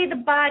the way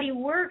the body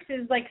works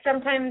is like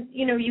sometimes,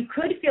 you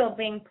could feel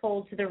being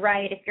pulled to the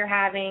right if you're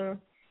having,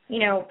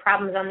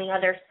 problems on the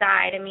other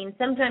side. I mean,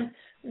 sometimes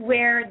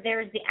where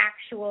there's the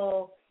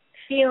actual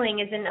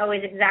feeling isn't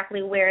always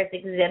exactly where it's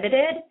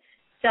exhibited.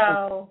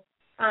 So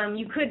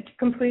you could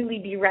completely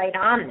be right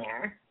on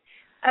there.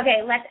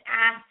 Okay, let's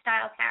ask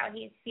Styles how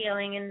he's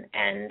feeling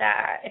and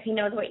if he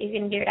knows what you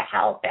can do to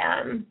help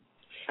him.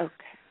 Okay.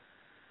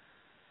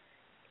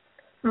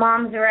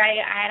 Mom's right,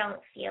 I don't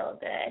feel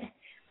good.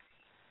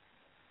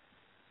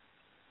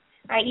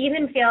 I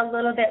even feel a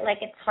little bit like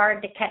it's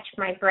hard to catch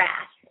my breath.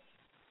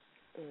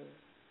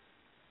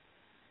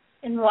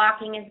 And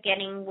walking is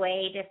getting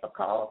way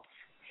difficult.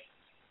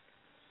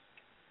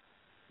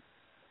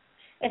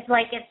 It's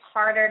like it's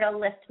harder to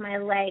lift my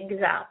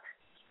legs up.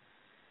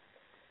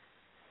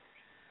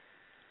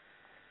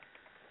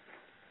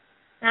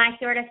 And I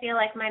sort of feel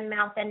like my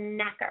mouth and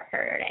neck are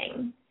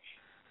hurting.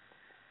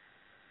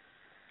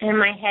 And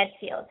my head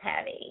feels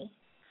heavy.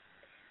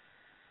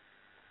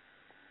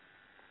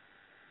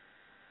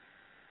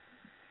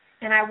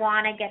 And I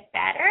want to get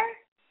better,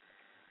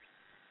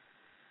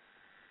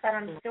 but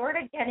I'm sort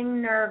of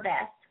getting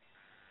nervous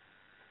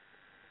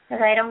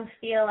because I don't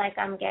feel like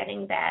I'm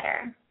getting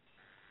better.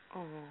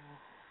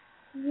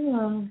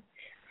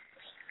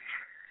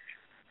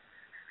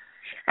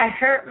 I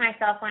hurt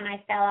myself when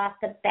I fell off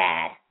the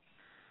bed.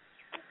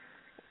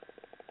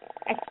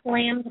 I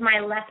slammed my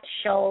left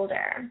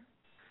shoulder.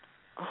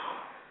 I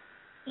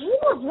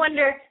almost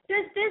wonder,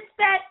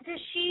 does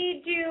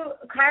she do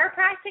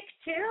chiropractic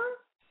too?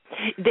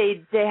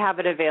 They have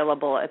it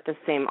available at the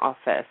same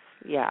office,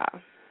 yeah.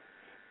 I'm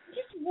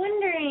just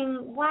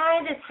wondering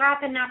why this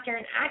happened after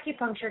an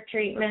acupuncture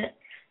treatment.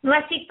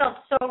 Unless he felt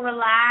so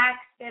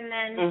relaxed, and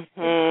then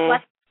the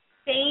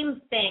same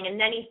thing, and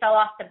then he fell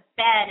off the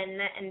bed,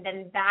 and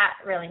then that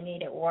really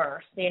made it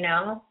worse,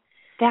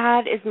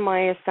 That is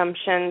my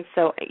assumption.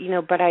 So,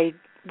 but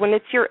when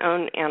it's your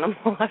own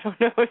animal, I don't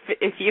know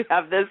if you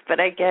have this, but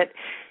I get,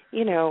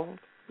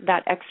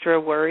 that extra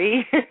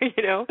worry,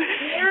 Yeah.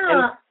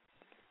 And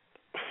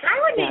I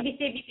would maybe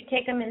see if you could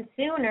take him in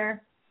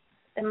sooner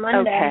than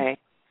Monday.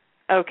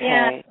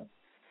 Okay.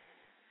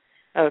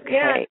 Yeah. Okay.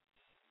 Yeah.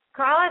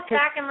 Call us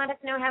back and let us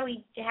know how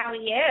he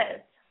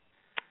is.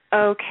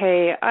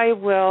 Okay, I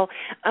will.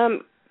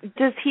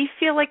 Does he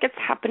feel like it's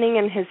happening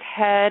in his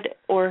head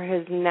or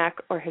his neck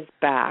or his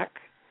back?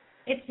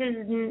 It's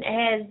his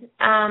neck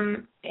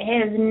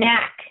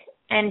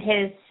and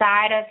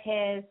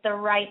the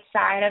right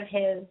side of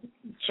his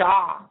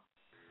jaw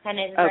and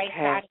his right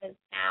side of his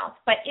mouth.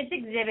 But it's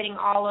exhibiting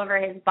all over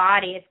his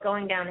body. It's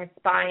going down his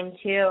spine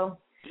too.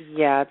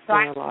 Yeah, it's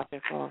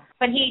neurological.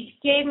 But he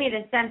gave me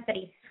the sense that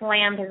he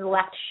slammed his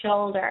left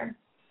shoulder.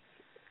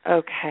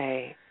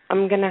 Okay.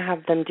 I'm going to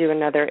have them do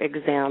another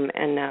exam,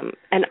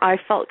 and I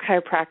felt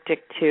chiropractic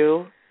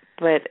too,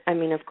 but I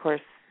mean, of course,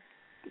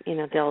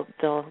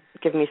 they'll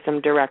give me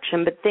some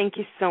direction. But thank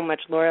you so much,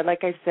 Laura.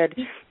 Like I said,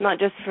 not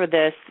just for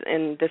this,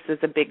 and this is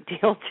a big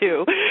deal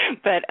too,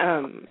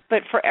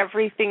 but for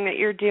everything that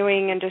you're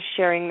doing and just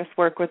sharing this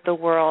work with the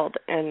world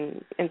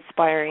and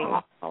inspiring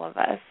all of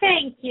us.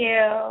 Thank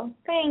you.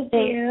 Thank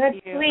you.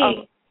 That's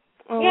sweet.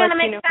 And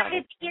I'm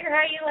excited to hear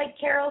how you like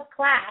Carol's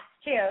class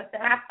too. So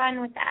have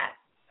fun with that.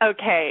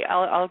 Okay,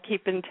 I'll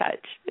keep in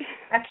touch.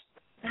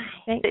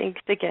 Okay. Thanks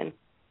again.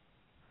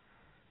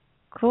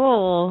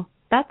 Cool.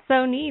 That's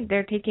so neat.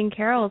 They're taking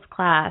Carol's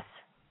class.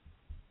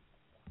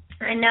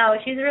 I know.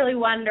 She's really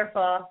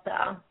wonderful.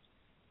 So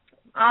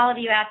all of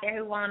you out there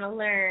who want to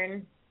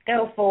learn,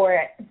 go for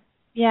it.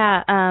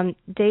 Yeah,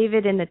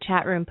 David in the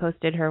chat room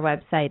posted her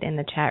website in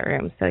the chat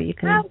room, so you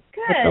can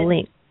put the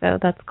link. So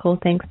that's cool.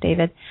 Thanks,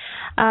 David.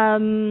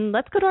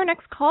 Let's go to our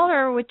next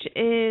caller, which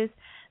is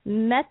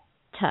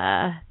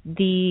Meta,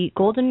 the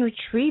golden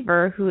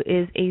retriever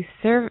who's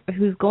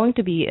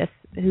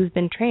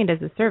been trained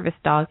as a service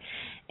dog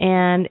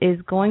and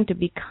is going to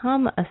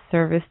become a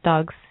service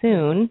dog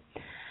soon.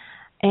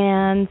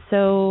 And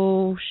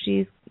so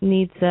she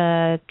needs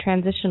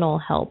transitional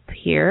help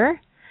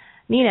here.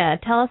 Nina,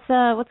 tell us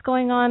what's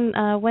going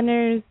on. When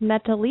is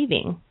Meta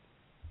leaving?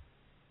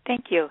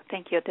 Thank you.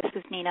 This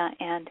is Nina,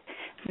 and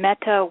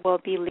Meta will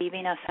be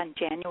leaving us on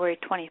January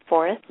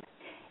 24th,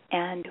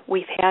 and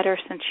we've had her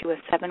since she was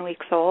 7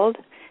 weeks old,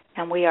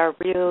 and we are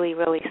really,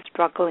 really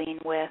struggling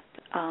with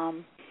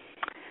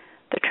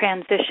the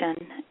transition,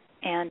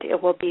 and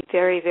it will be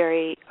very,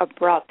 very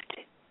abrupt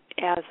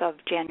as of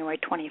January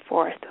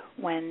 24th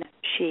when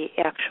she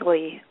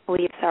actually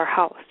leaves our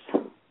house.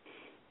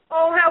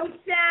 Oh, how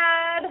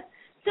sad.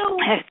 So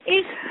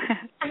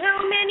how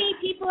many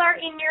people are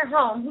in your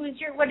home?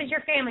 What does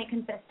your family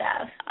consist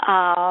of?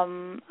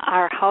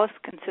 Our house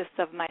consists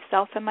of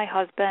myself and my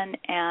husband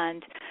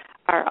and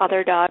our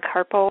other dog,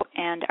 Harpo,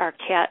 and our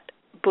cat,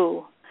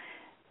 Boo.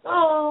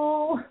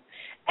 Oh,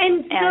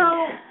 and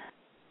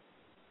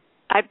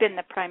I've been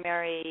the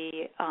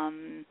primary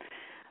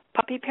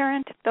puppy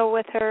parent, though,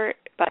 with her,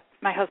 but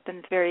my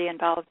husband's very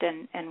involved,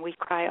 and we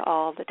cry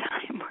all the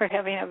time. We're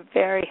having a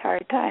very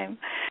hard time.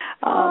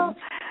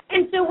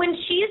 And so when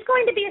she's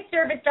going to be a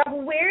service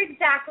dog, where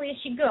exactly is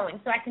she going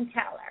so I can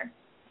tell her?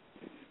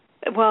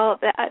 Well,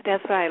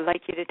 that's what I'd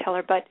like you to tell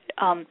her, but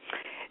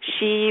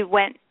she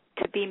went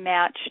to be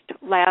matched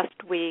last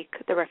week.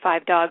 There were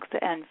 5 dogs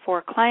and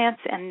 4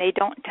 clients, and they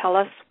don't tell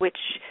us which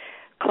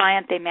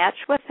client they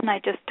matched with, and I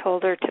just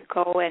told her to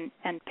go and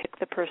pick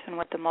the person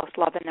with the most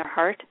love in their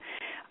heart.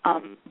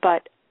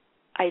 But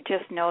I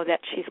just know that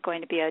she's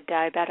going to be a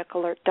diabetic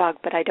alert dog,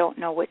 but I don't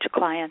know which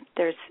client.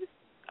 There's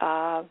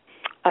a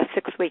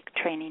 6-week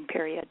training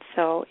period,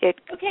 so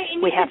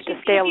we have to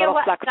stay a little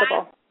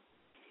flexible.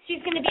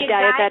 She's going to be a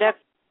diabetic?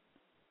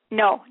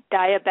 No,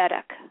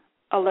 diabetic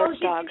alert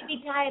dog. She's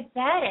going to be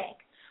diabetic.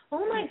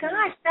 Oh my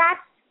gosh,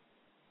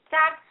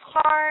 that's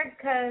hard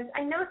because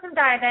I know some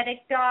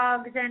diabetic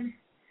dogs and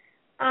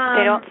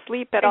they don't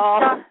sleep at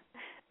all.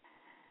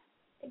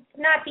 It's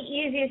not the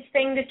easiest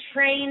thing to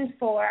train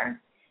for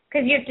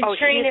because you have to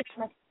train it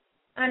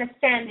on a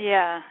sense.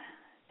 Yeah,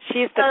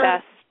 she's the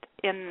best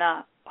in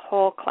the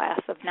whole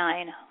class of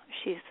 9.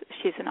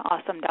 She's an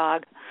awesome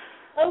dog.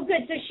 Oh,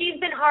 good. So she's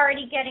been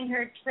already getting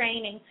her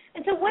training.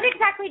 And so what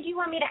exactly do you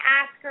want me to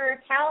ask her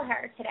or tell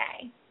her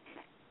today?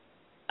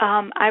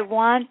 I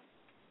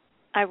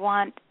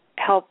want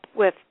help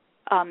with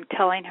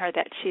telling her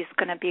that she's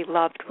going to be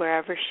loved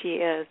wherever she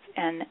is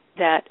and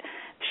that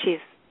she's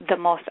the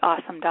most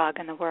awesome dog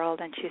in the world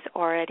and she's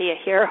already a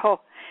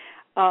hero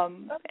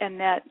and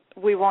that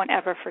we won't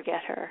ever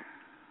forget her.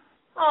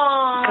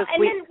 Oh,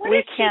 and then what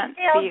if she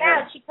fails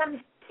out?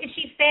 If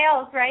she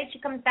fails, right, she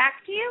comes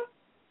back to you?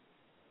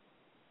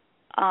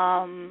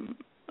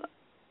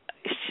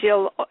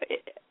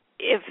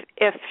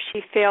 If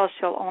she fails,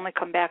 she'll only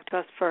come back to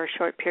us for a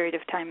short period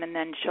of time, and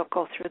then she'll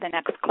go through the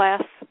next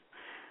class.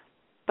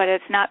 But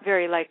it's not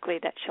very likely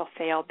that she'll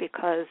fail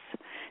because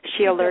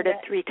she alerted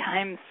 3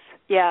 times.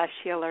 Yeah,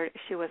 she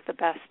was the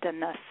best in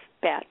this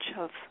batch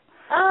of.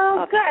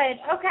 Oh, good.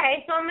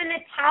 Okay, so I'm going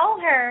to tell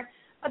her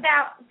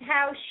about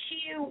how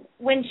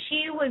when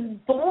she was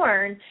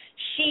born,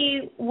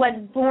 she was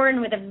born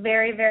with a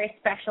very, very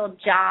special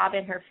job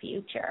in her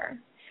future.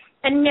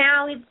 And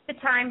now it's the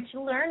time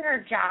to learn her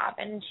job.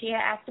 And she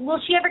asked,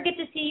 will she ever get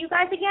to see you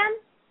guys again?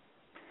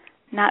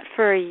 Not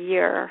for a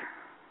year.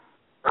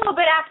 Oh,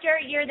 but after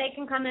a year they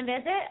can come and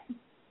visit?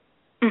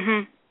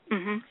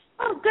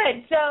 Oh,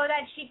 good. So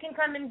that she can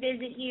come and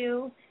visit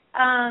you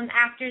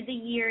after the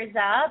year's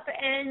up.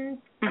 And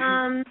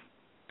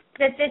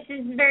that this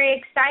is very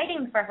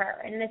exciting for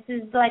her. And this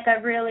is like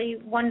a really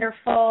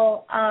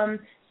wonderful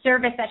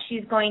service that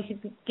she's going to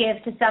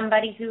give to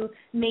somebody who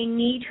may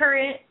need her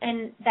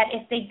and that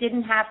if they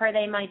didn't have her,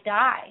 they might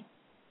die.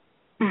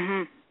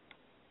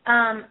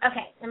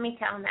 Okay, let me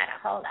tell him that.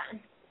 Hold on.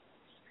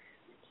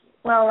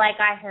 Well, like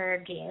I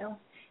heard you.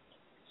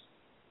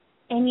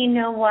 And you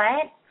know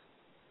what?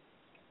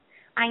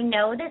 I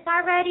know this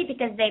already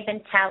because they've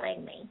been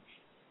telling me.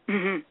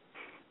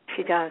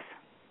 She does.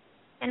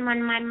 And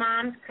when my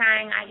mom's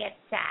crying, I get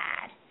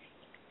sad.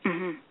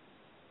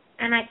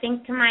 And I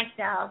think to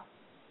myself,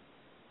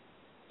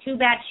 too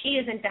bad she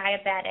isn't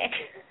diabetic.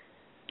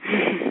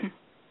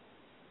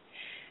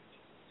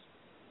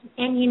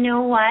 And you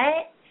know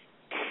what?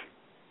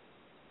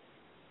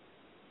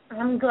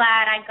 I'm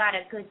glad I got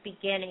a good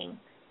beginning.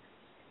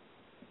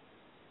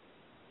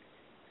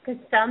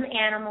 Because some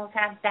animals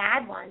have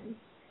bad ones.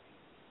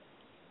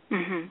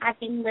 I've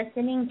been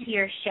listening to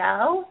your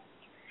show,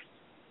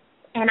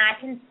 and I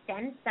can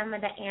sense some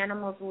of the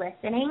animals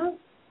listening,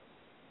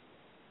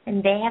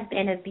 and they have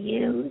been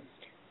abused.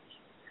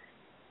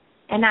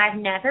 And I've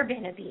never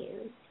been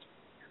abused.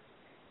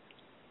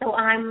 So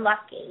I'm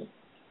lucky.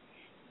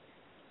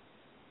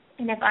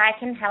 And if I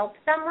can help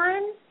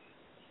someone,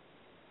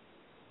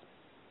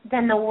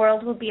 then the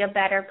world will be a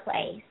better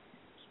place.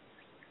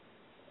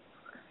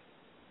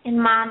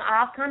 And Mom,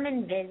 I'll come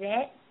and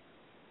visit.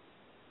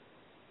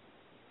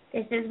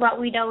 This is what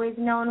we'd always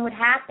known would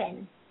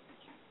happen.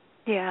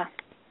 Yeah.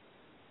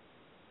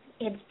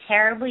 It's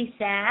terribly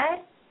sad,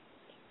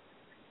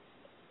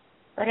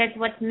 but it's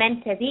what's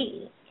meant to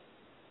be.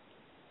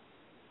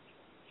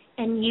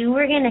 And you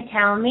were going to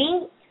tell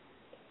me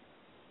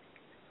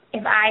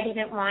if I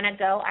didn't want to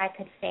go, I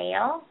could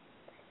fail.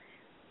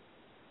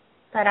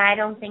 But I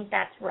don't think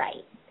that's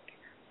right.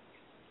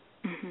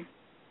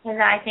 Because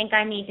I think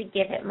I need to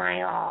give it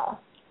my all.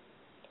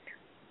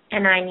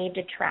 And I need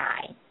to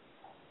try.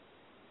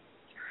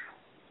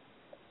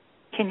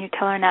 Can you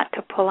tell her not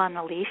to pull on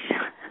the leash?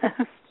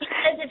 Because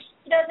if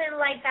she doesn't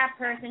like that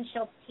person,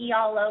 she'll pee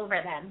all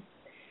over them.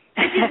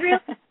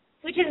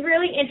 Which is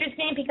really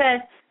interesting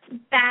because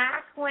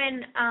back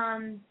when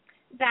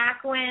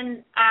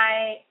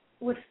I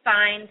would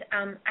find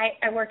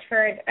I worked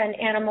for an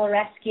animal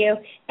rescue,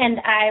 and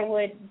I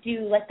would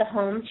do like the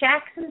home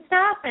checks and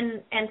stuff,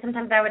 and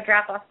sometimes I would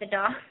drop off the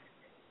dogs,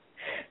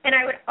 and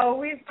I would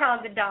always tell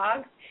the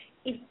dogs,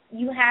 if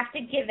you have to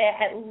give it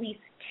at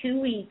least 2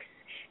 weeks,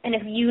 and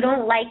if you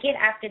don't like it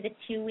after the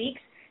 2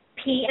 weeks,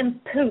 pee and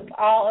poop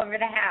all over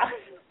the house.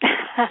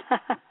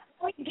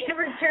 You get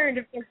returned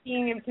if you're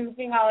peeing and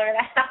pooping all over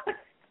the house.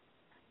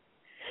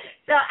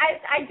 So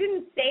I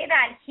didn't say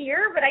that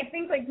here, but I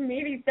think like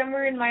maybe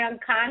somewhere in my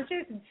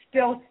unconscious it's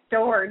still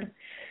stored.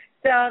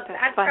 So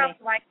that's probably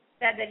why she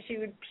said that she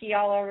would pee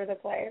all over the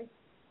place.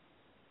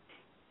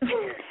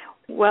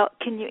 Well,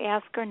 can you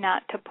ask her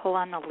not to pull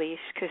on the leash?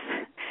 Because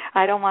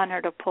I don't want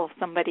her to pull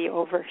somebody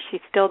over. She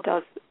still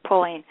does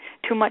pulling,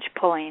 too much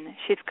pulling.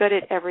 She's good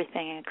at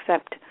everything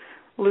except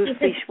loose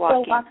leash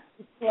walking.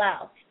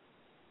 Slow.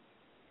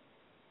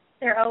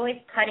 They're always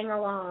cutting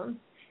along.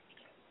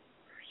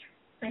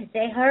 I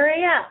say,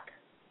 hurry up.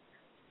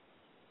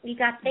 We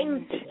got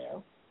things to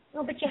do.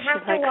 No, but you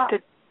have to walk.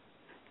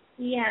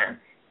 Yeah.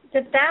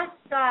 The best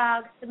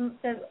dogs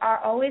are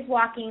always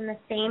walking the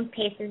same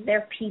pace as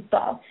their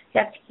people.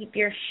 You have to keep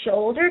your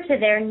shoulder to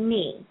their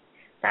knee.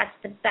 That's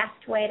the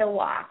best way to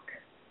walk.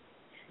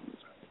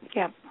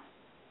 Yep.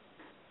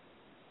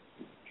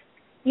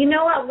 You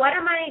know what? What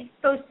am I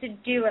supposed to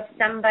do if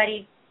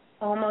somebody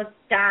almost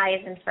dies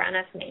in front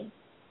of me?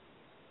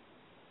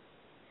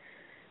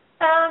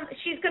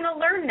 She's going to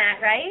learn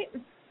that, right?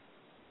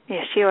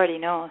 Yeah, she already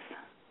knows.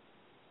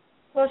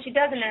 Well, she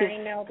doesn't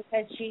already know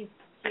because she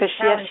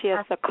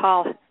has the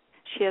call.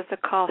 She has the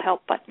call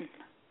help button.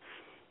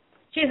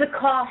 She has a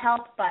call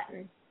help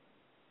button.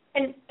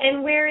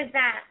 And where is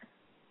that?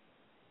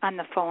 On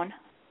the phone.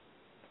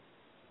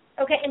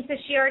 Okay, and so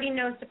she already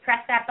knows to press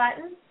that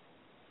button?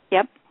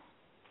 Yep.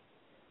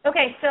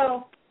 Okay,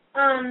 so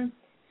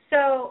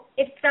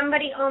if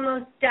somebody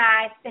almost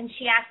dies, then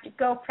she has to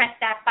go press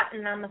that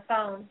button on the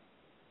phone.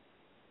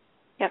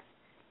 Yep.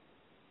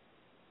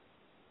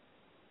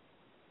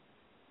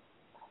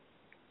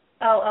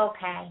 Oh,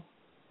 okay.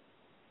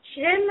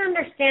 She didn't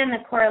understand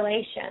the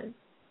correlation.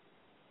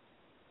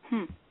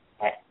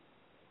 But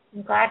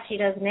I'm glad she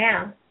does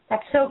now.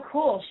 That's so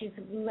cool.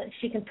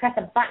 She can press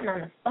a button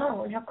on the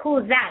phone. How cool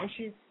is that? And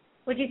she's,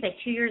 what did you say,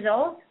 2 years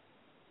old?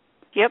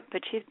 Yep,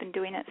 but she's been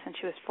doing it since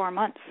she was 4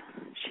 months.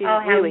 She's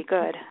really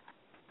good.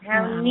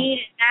 How neat is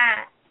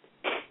that?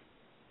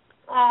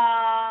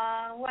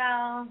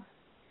 Well,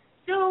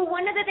 so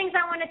one of the things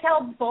I want to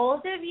tell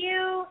both of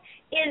you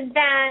is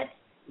that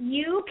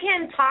you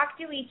can talk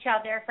to each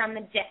other from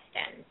a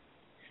distance.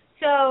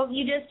 So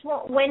you just,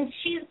 when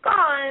she's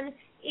gone,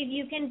 if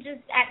you can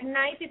just at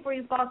night before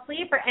you fall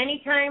asleep or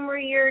any time where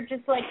you're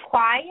just like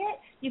quiet,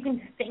 you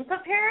can think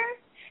of her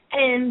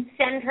and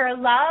send her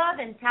love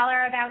and tell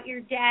her about your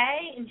day,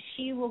 and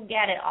she will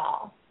get it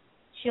all.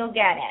 She'll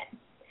get it.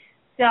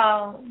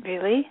 So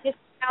really, just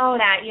know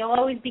that you'll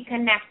always be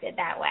connected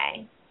that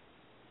way.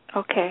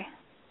 Okay.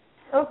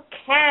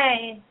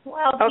 Okay.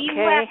 Well, be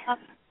well.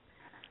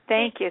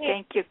 Thank you.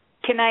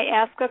 Can I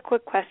ask a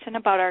quick question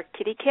about our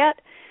kitty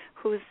cat,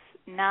 who's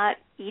not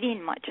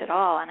eating much at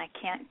all, and I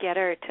can't get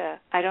her to?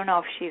 I don't know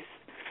if she's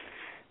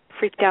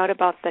freaked out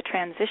about the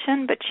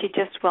transition, but she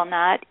just will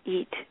not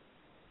eat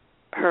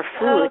her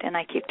food, and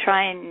I keep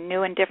trying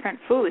new and different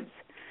foods,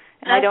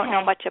 and I don't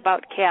know much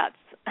about cats.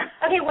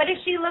 Okay, what does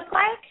she look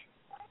like?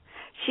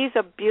 She's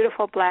a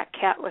beautiful black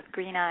cat with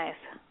green eyes.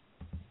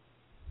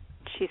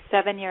 She's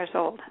 7 years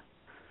old.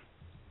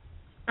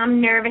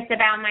 I'm nervous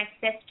about my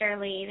sister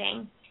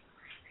leaving.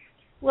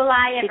 Will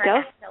I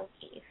ever have to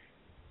leave?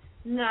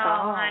 No,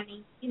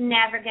 honey, you're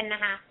never going to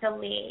have to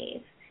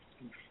leave.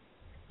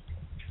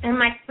 And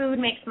my food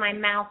makes my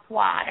mouth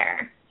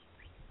water.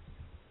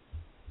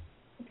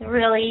 It's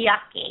really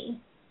yucky.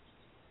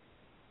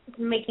 It's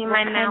making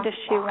my mouth water. What kind does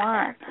she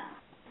want?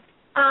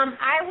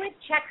 I would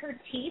check her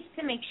teeth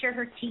to make sure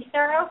her teeth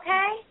are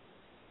okay.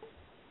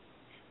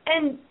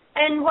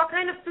 And what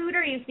kind of food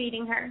are you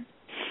feeding her?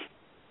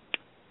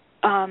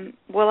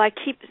 Well, I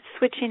keep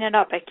switching it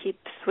up. I keep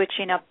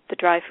switching up the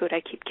dry food.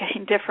 I keep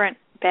getting different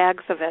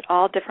bags of it,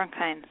 all different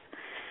kinds.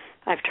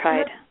 I've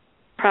tried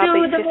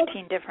probably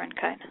 15 different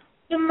kinds.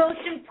 the most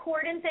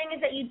important thing is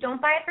that you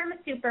don't buy it from a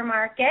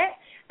supermarket,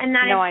 and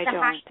that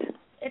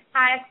it's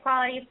highest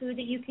quality food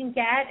that you can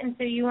get, and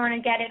so you want to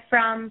get it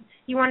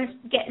you want to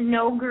get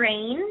no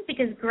grain,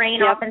 because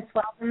grain often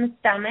swells in the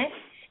stomach.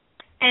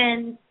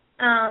 And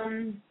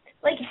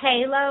like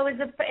Halo is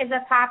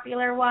a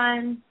popular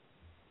one.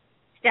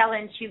 Stella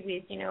and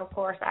Chewy's, of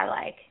course, I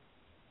like.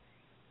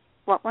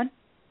 What one?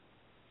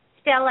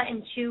 Stella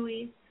and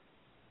Chewy's.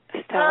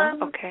 Stella,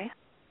 okay.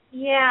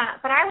 Yeah,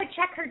 but I would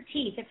check her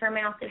teeth if her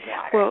mouth is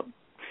watering. Well,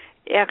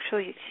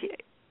 actually,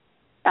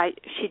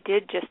 she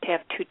did just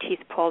have 2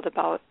 teeth pulled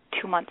about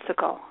 2 months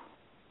ago.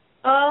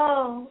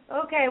 Oh,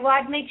 okay. Well,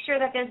 I'd make sure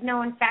that there's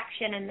no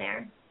infection in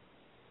there.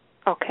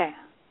 Okay.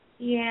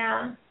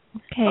 Yeah.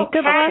 Okay.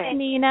 Good luck,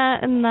 Nina,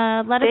 and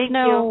let us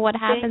know what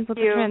happens with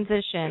the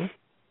transition.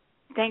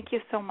 Thank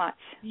you so much.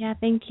 Yeah,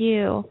 thank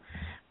you.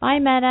 Bye,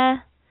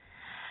 Meta.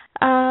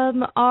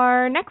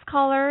 Our next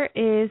caller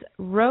is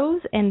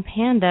Rose and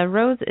Panda.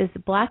 Rose is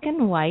black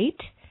and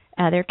white.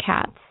 They're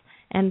cats.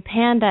 And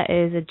Panda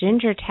is a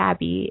ginger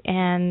tabby,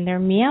 and they're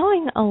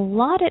meowing a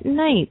lot at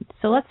night.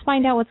 So let's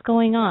find out what's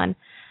going on.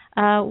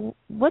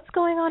 What's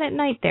going on at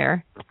night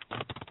there?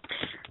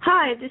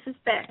 Hi, this is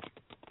Beck.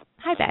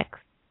 Hi, Beck.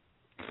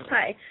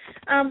 Hi.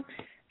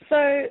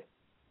 So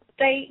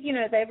they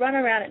run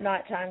around at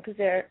nighttime because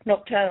they're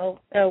nocturnal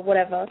or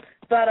whatever.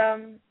 But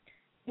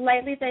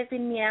lately they've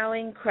been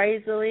meowing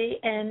crazily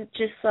and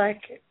just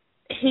like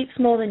heaps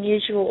more than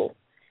usual.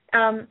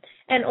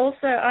 And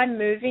also I'm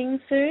moving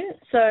soon,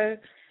 so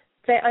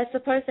I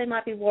suppose they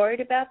might be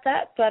worried about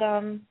that. But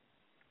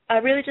I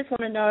really just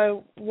want to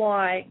know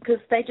why,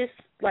 because they just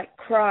like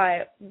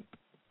cry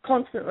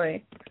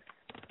constantly.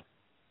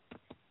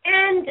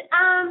 And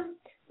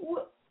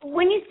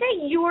when you say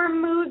you're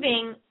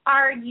moving,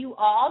 are you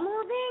all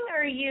moving,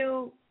 or are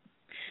you?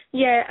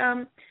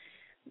 Yeah,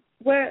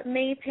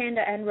 me,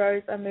 Panda, and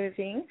Rose are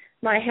moving.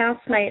 My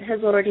housemate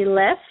has already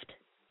left.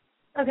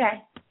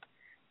 Okay.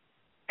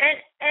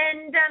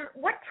 And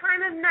what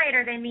time of night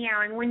are they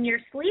meowing? When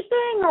you're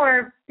sleeping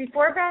or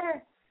before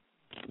bed?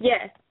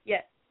 Yeah.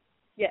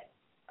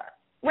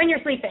 When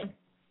you're sleeping?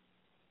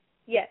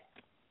 Yeah.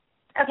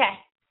 Okay,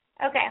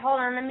 hold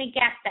on, let me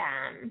get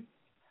them.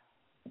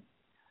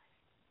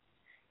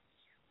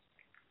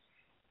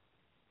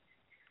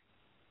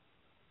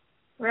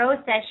 Rose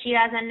says she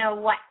doesn't know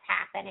what's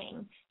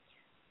happening.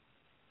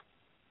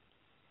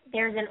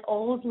 There's an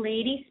old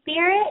lady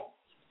spirit,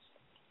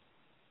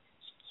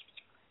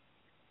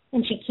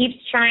 and she keeps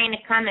trying to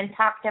come and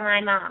talk to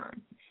my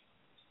mom.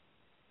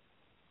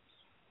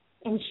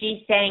 And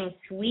she's saying,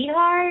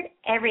 sweetheart,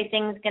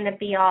 everything's going to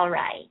be all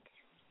right.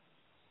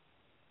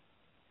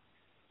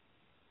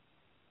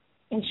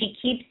 And she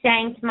keeps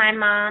saying to my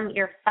mom,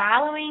 you're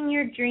following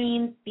your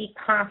dreams, be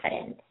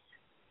confident.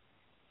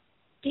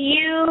 Do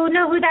you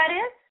know who that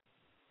is?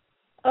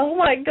 Oh,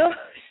 my gosh.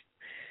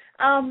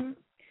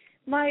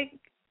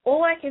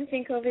 All I can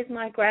think of is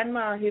my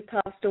grandma who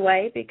passed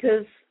away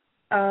because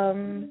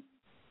my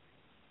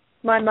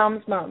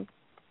mum's mum.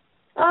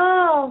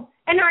 Oh,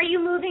 and are you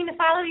moving to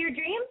follow your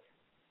dreams?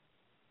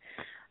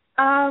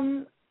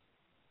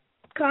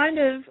 Kind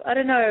of. I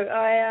don't know.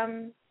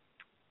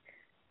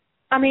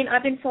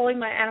 I've been following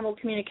my animal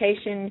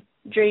communication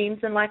dreams,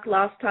 and like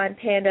last time,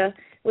 Panda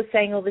was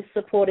saying all this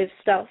supportive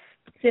stuff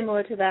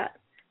similar to that.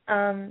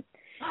 And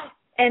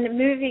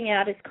moving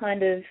out is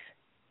kind of,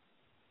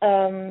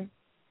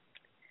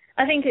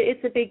 I think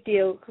it's a big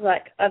deal.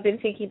 Like I've been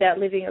thinking about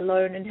living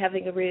alone and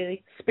having a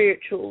really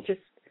spiritual,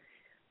 just,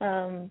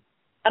 I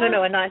don't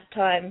know, a nice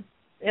time.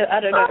 I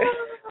don't know.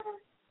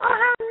 Oh,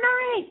 how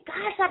nice.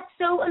 Gosh, that's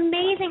so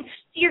amazing.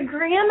 Your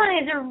grandma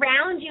is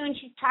around you and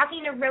she's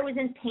talking to Rose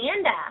and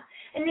Panda.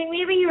 And then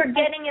maybe you were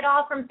getting it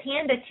all from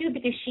Panda, too,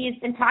 because she's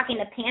been talking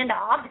to Panda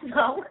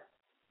also.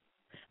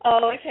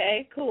 Oh,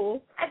 okay,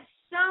 cool. That's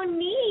so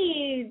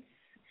neat.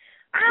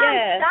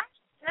 Yeah.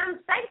 I'm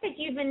psyched that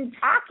you've been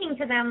talking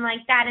to them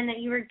like that and that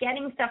you were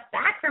getting stuff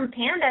back from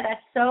Panda.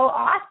 That's so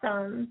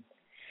awesome.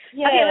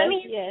 Yeah, okay, let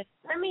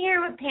me hear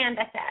what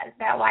Panda says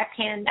about why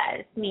Panda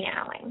is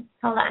meowing.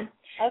 Hold on.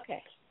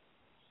 Okay.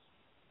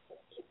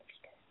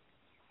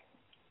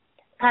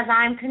 Because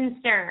I'm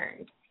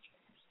concerned.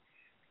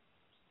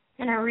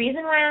 And the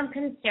reason why I'm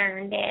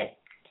concerned is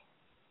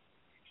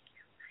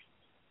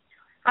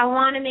I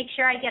want to make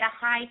sure I get a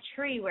high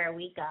tree where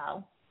we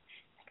go.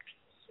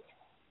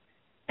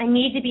 I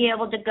need to be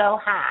able to go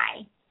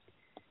high.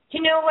 Do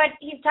you know what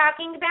he's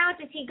talking about?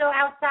 Does he go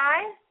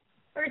outside?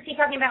 Or is he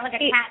talking about like a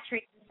cat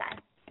tree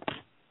inside?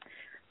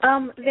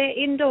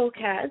 They're indoor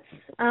cats.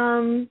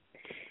 I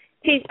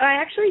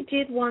actually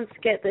did once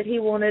get that he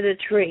wanted a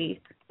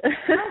tree.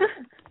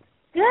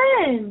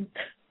 Good.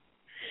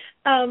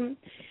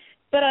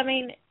 But I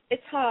mean,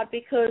 it's hard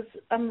because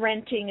I'm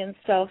renting and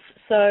stuff,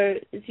 so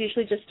it's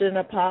usually just an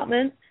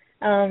apartment.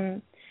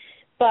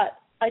 But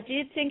I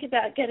did think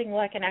about getting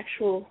like an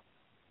actual,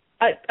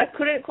 I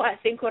couldn't quite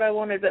think what I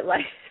wanted, but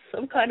like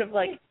some kind of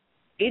like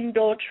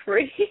indoor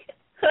tree.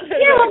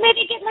 Well,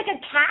 maybe get like a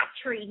cat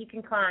tree he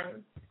can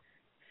climb.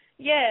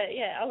 Yeah,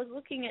 I was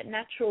looking at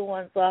natural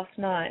ones last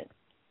night.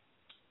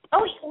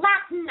 Oh,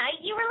 last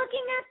night you were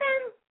looking at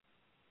them?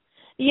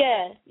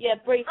 Yeah,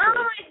 briefly. Oh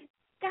my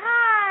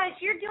gosh,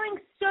 you're doing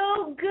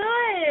so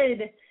good.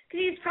 Because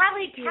he's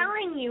probably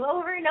telling you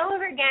over and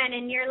over again,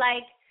 and you're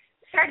like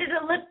started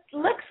to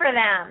look for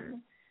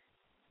them.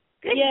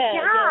 Good job.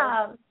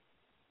 Yeah.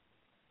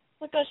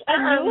 Oh my gosh, I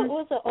knew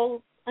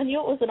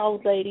it was an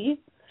old lady.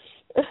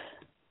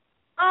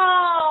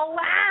 Oh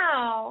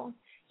wow.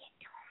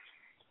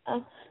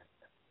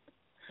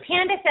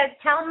 Panda says,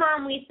 "Tell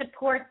Mom we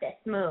support this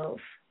move.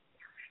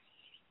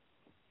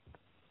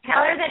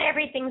 Tell her that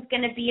everything's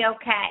going to be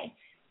okay."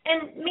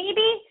 And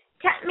maybe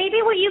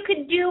what you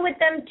could do with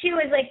them too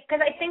is because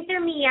I think they're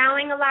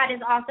meowing a lot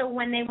is also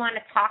when they want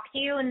to talk to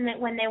you and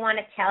when they want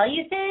to tell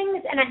you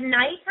things. And at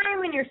nighttime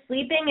when you're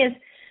sleeping is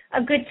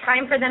a good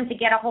time for them to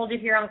get a hold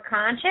of your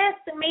unconscious.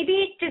 So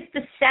maybe just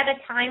to set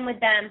a time with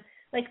them,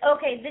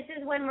 okay, this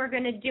is when we're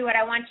going to do it.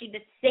 I want you to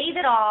save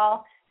it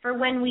all for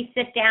when we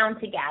sit down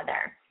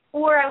together.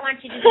 Or I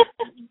want you to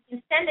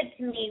just send it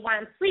to me while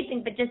I'm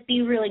sleeping, but just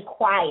be really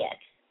quiet.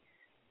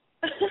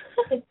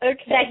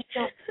 Okay. That you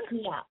don't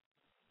meow.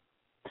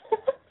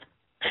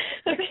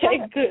 Okay,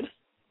 good.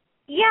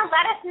 Yeah,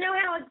 let us know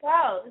how it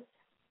goes.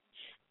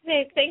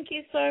 Okay, thank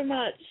you so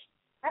much.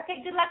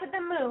 Okay, good luck with the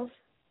move.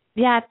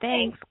 Yeah,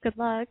 thanks. Good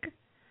luck.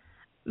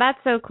 That's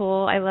so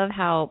cool. I love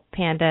how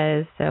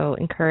Panda is so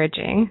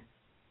encouraging.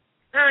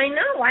 I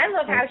know. I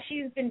love how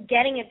she's been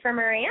getting it from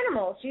her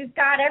animals. She's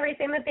got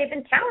everything that they've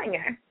been telling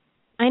her.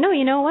 I know.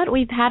 You know what?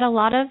 We've had a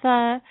lot of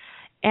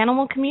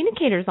animal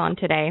communicators on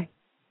today.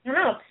 I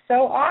know. It's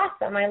so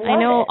awesome. I love it. I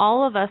know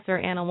all of us are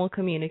animal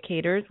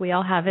communicators. We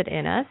all have it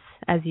in us,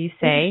 as you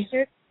say.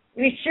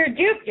 We sure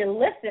do if you're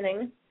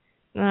listening.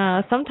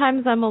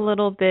 Sometimes I'm a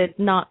little bit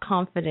not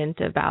confident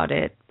about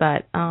it,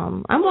 but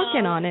I'm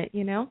working on it,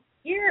 you know.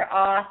 You're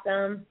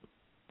awesome.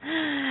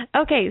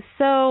 Okay,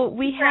 so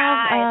we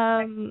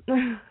have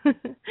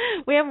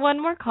we have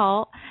one more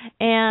call,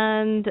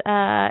 and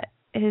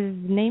his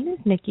name is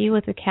Mickey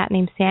with a cat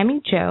named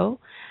Sammy Joe,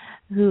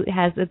 who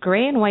has a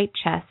gray and white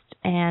chest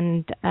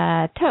and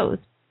toes,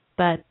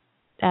 but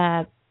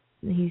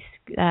he's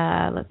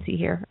let's see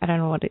here. I don't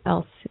know what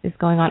else is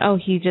going on. Oh,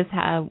 he just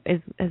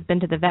has been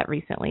to the vet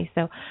recently.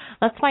 So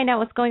let's find out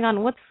what's going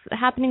on. What's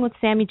happening with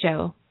Sammy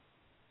Joe?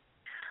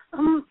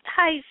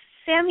 Hi,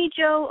 Sammy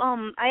Joe.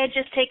 I had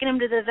just taken him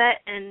to the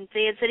vet, and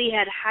they had said he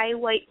had high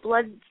white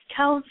blood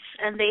counts,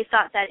 and they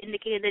thought that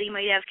indicated that he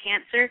might have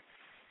cancer.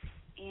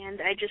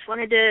 And I just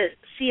wanted to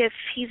see if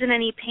he's in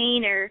any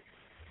pain, or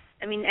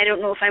I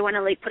don't know if I want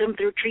to put him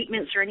through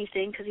treatments or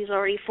anything because he's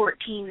already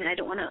 14, and I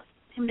don't want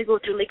him to go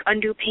through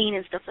undue pain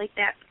and stuff like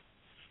that.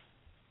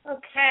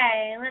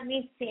 Okay, let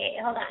me see.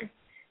 Hold on.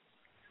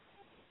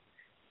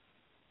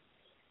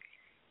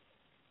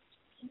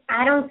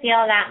 I don't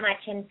feel that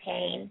much in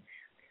pain.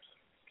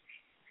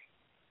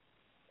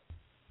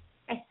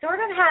 I sort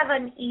of have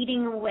an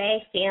eating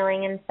away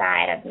feeling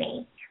inside of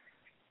me.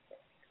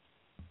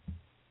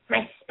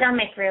 My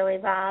stomach really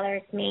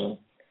bothers me.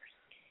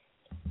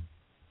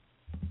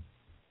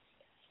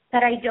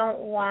 But I don't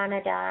want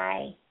to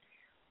die.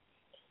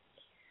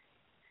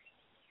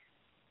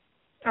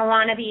 I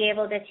want to be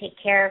able to take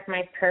care of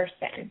my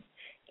person.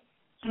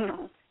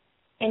 Mm.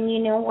 And you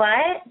know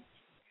what?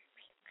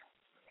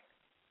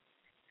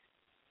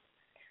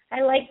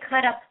 I like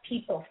cut up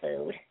people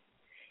food.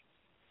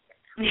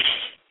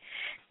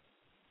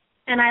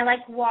 And I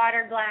like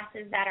water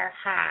glasses that are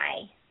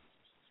high.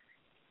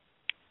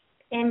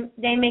 And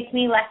they make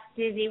me less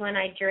dizzy when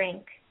I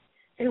drink.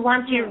 So he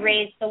wants you to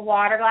raise the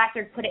water glass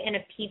or put it in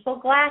a people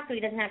glass so he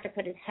doesn't have to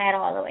put his head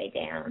all the way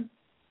down.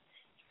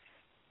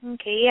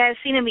 Okay, yeah, I've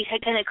seen him. He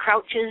kind of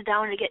crouches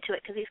down to get to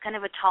it because he's kind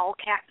of a tall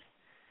cat.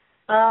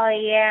 Oh,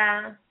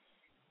 yeah.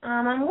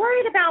 I'm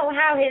worried about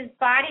how his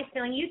body's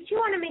feeling. You two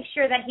want to make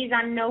sure that he's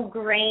on no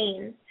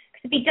grains.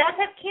 Because if he does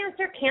have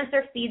cancer,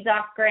 cancer feeds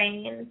off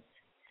grains.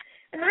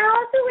 And I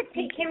also would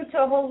take him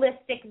to a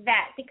holistic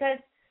vet because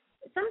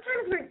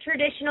sometimes where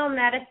traditional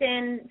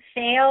medicine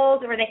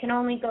fails or they can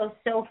only go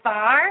so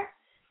far,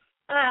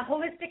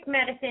 holistic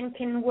medicine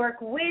can work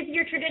with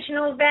your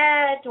traditional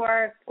vet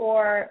or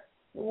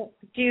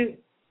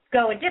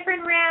go a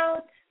different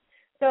route.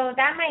 So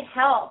that might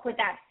help with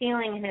that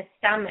feeling in his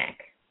stomach.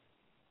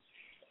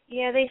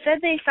 Yeah, they said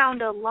they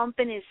found a lump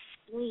in his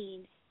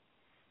spleen.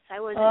 So I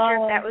wasn't sure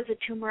if that was a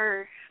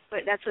tumor, but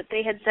that's what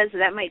they had said, so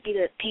that might be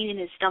the pain in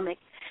his stomach.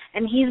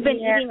 And he's been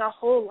eating a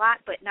whole lot,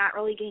 but not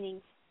really gaining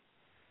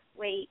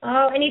weight.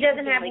 Oh, and he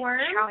doesn't have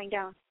worms? Chowing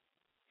down.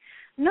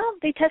 No,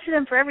 they tested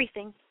him for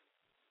everything.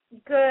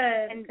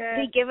 Good. And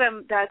they give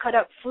him the cut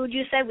up food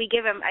you said.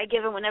 I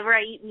give him whenever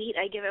I eat meat.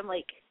 I give him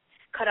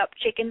cut up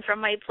chicken from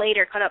my plate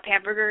or cut up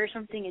hamburger or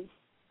something. And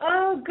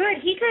oh, good.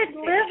 He could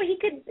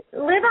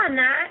live on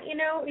that. You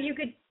know, you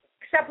could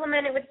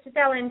supplement it with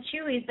Stella and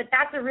Chewy's, but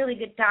that's a really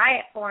good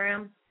diet for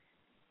him.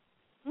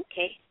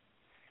 Okay.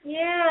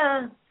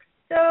 Yeah.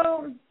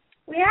 So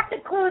we have to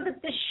close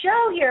up the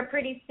show here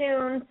pretty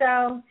soon.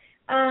 So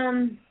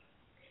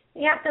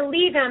we have to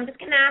leave him. I'm just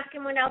going to ask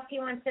him what else he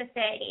wants to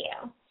say to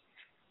you.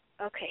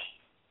 Okay.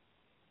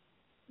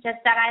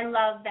 Just that I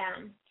love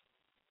them.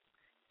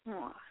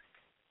 Aww.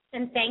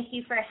 And thank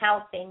you for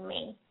helping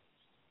me.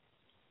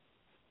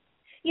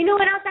 You know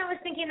what else I was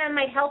thinking that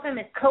might help him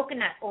is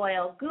coconut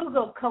oil.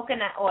 Google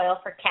coconut oil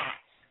for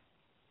cats.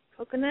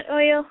 Coconut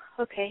oil?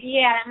 Okay.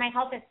 Yeah, it might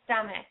help his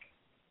stomach.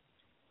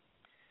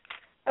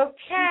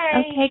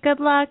 Okay. Okay, good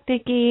luck,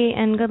 Dickie,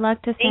 and good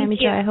luck to Sammy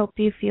Jo. I hope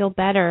you feel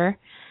better.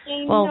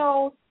 I well,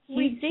 know.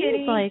 He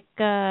seems like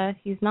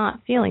he's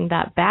not feeling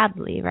that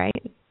badly, right?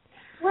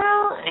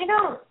 Well,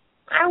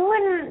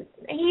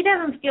 he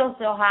doesn't feel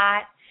so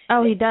hot.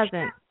 Oh, he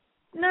doesn't?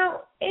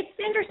 No, it's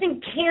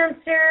interesting.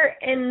 Cancer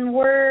and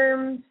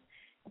worms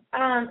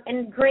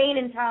and grain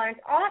intolerance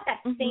all have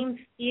that same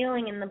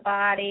feeling in the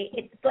body.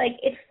 It's like,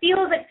 it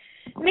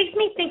makes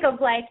me think of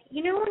like,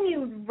 you know when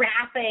you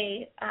wrap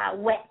a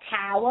wet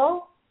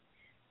towel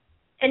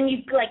and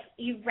you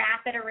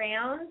wrap it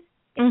around?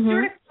 It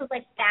sort of feels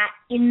like that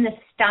in the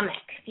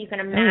stomach, if you can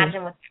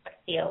imagine what that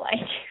would feel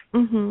like.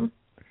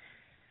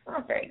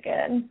 Not very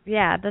good.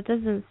 Yeah, that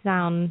doesn't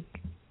sound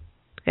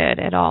good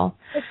at all.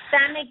 But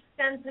that makes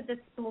sense with the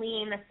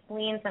spleen. The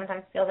spleen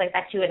sometimes feels like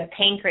that too, and the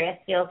pancreas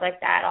feels like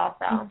that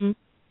also.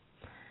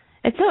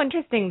 It's so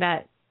interesting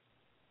that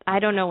I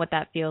don't know what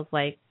that feels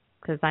like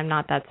because I'm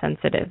not that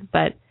sensitive,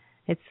 but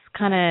it's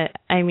kind of,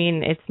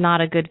 it's not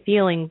a good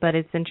feeling, but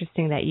it's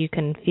interesting that you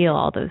can feel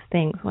all those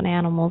things when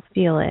animals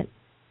feel it.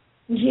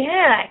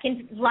 Yeah,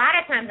 a lot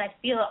of times I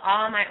feel it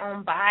all in my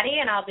own body,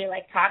 and I'll be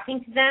like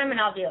talking to them, and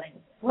I'll be like,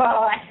 whoa,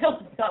 I feel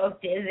so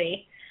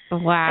dizzy.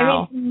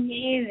 Wow. It's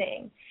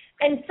amazing.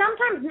 And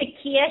sometimes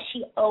Makia,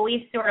 she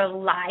always sort of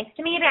lies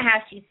to me about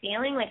how she's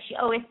feeling. Like, she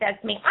always says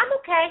to me, I'm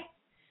okay.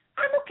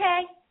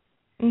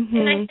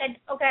 And I said,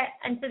 okay.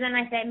 And so then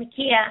I said,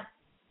 Makia,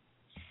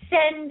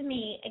 send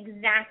me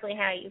exactly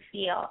how you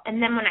feel.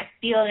 And then when I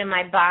feel it in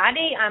my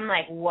body, I'm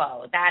like,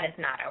 whoa, that is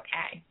not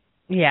okay.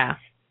 Yeah.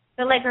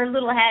 So, like, her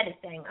little head is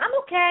saying, I'm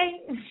okay.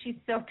 She's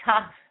so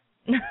tough.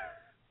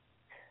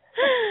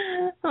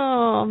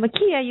 Oh,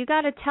 Makia, you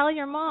got to tell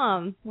your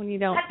mom when you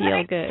don't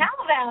feel good.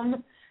 Tell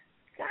them.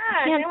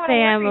 God, I can't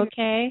say I'm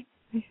okay.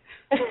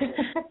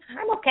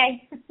 I'm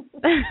okay.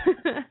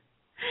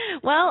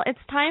 Well,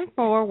 it's time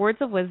for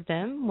Words of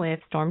Wisdom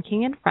with Storm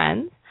King and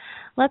Friends.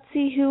 Let's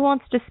see who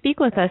wants to speak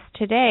with us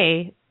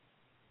today.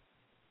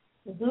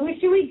 Who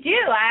should we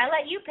do? I'll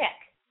let you pick.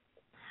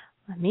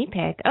 Let me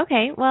pick.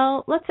 Okay,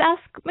 well, let's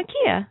ask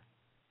Makia.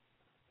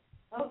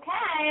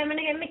 Okay, I'm going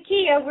to get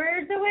Makia.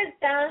 Words of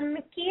Wisdom.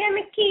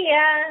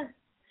 Makia.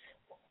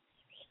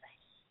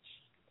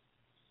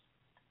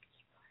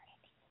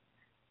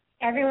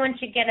 Everyone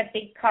should get a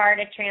big car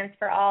to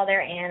transfer all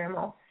their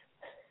animals.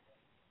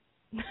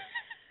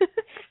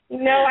 You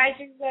know why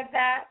she said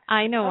that?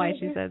 I know why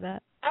she said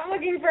that. I'm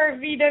looking for a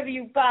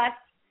VW bus,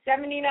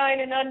 79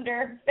 and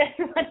under.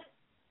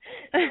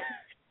 And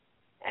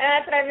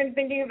that's what I've been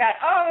thinking about.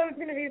 Oh, it's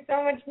going to be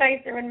so much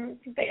nicer when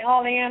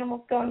all the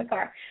animals go in the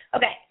car.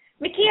 Okay.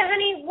 Makia,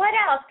 honey, what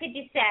else could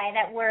you say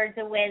that words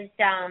of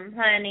wisdom,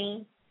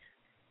 honey?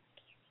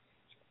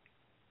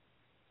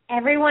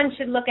 Everyone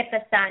should look at the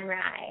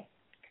sunrise.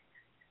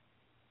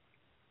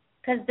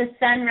 Because the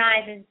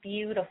sunrise is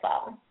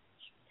beautiful.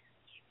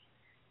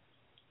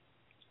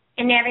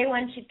 And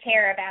everyone should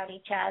care about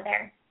each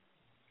other.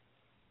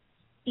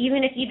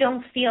 Even if you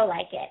don't feel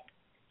like it.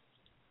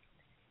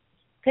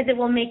 Because it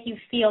will make you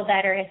feel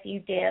better if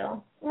you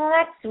do. Well,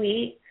 that's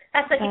sweet.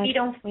 That's like if you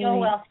don't feel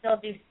well, still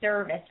do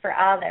service for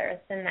others,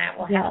 and that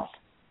will help.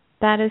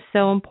 That is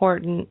so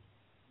important.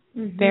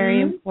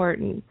 Very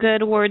important.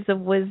 Good words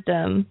of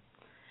wisdom.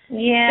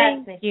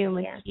 Yes. Thank you,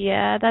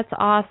 Makia. That's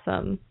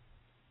awesome.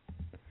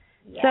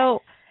 Yes.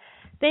 So,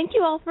 thank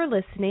you all for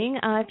listening.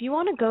 If you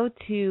want to go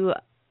to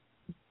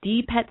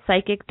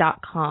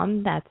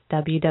thepetpsychic.com, that's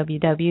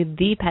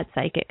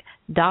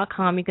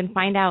www.thepetpsychic.com, you can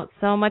find out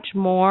so much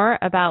more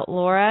about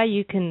Laura.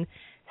 You can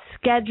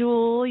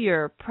schedule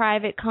your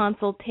private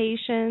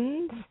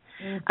consultations,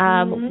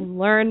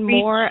 learn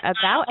more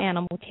about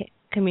animal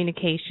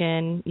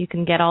communication. You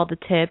can get all the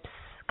tips,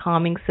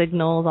 calming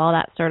signals, all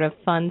that sort of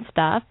fun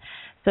stuff.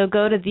 So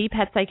go to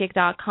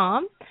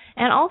thepetpsychic.com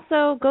and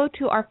also go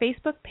to our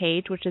Facebook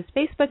page, which is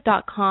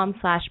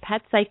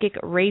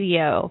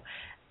facebook.com/petpsychicradio.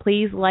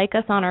 Please like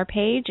us on our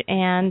page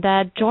and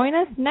join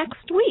us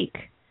next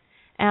week.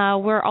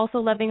 We're also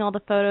loving all the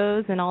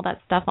photos and all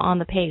that stuff on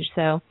the page.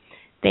 So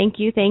thank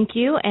you,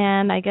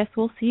 and I guess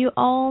we'll see you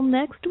all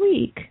next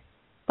week.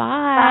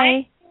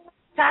 Bye.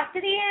 Talk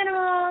to the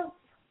animals.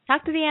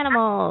 Talk to the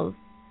animals.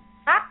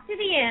 Talk to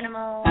the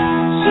animals.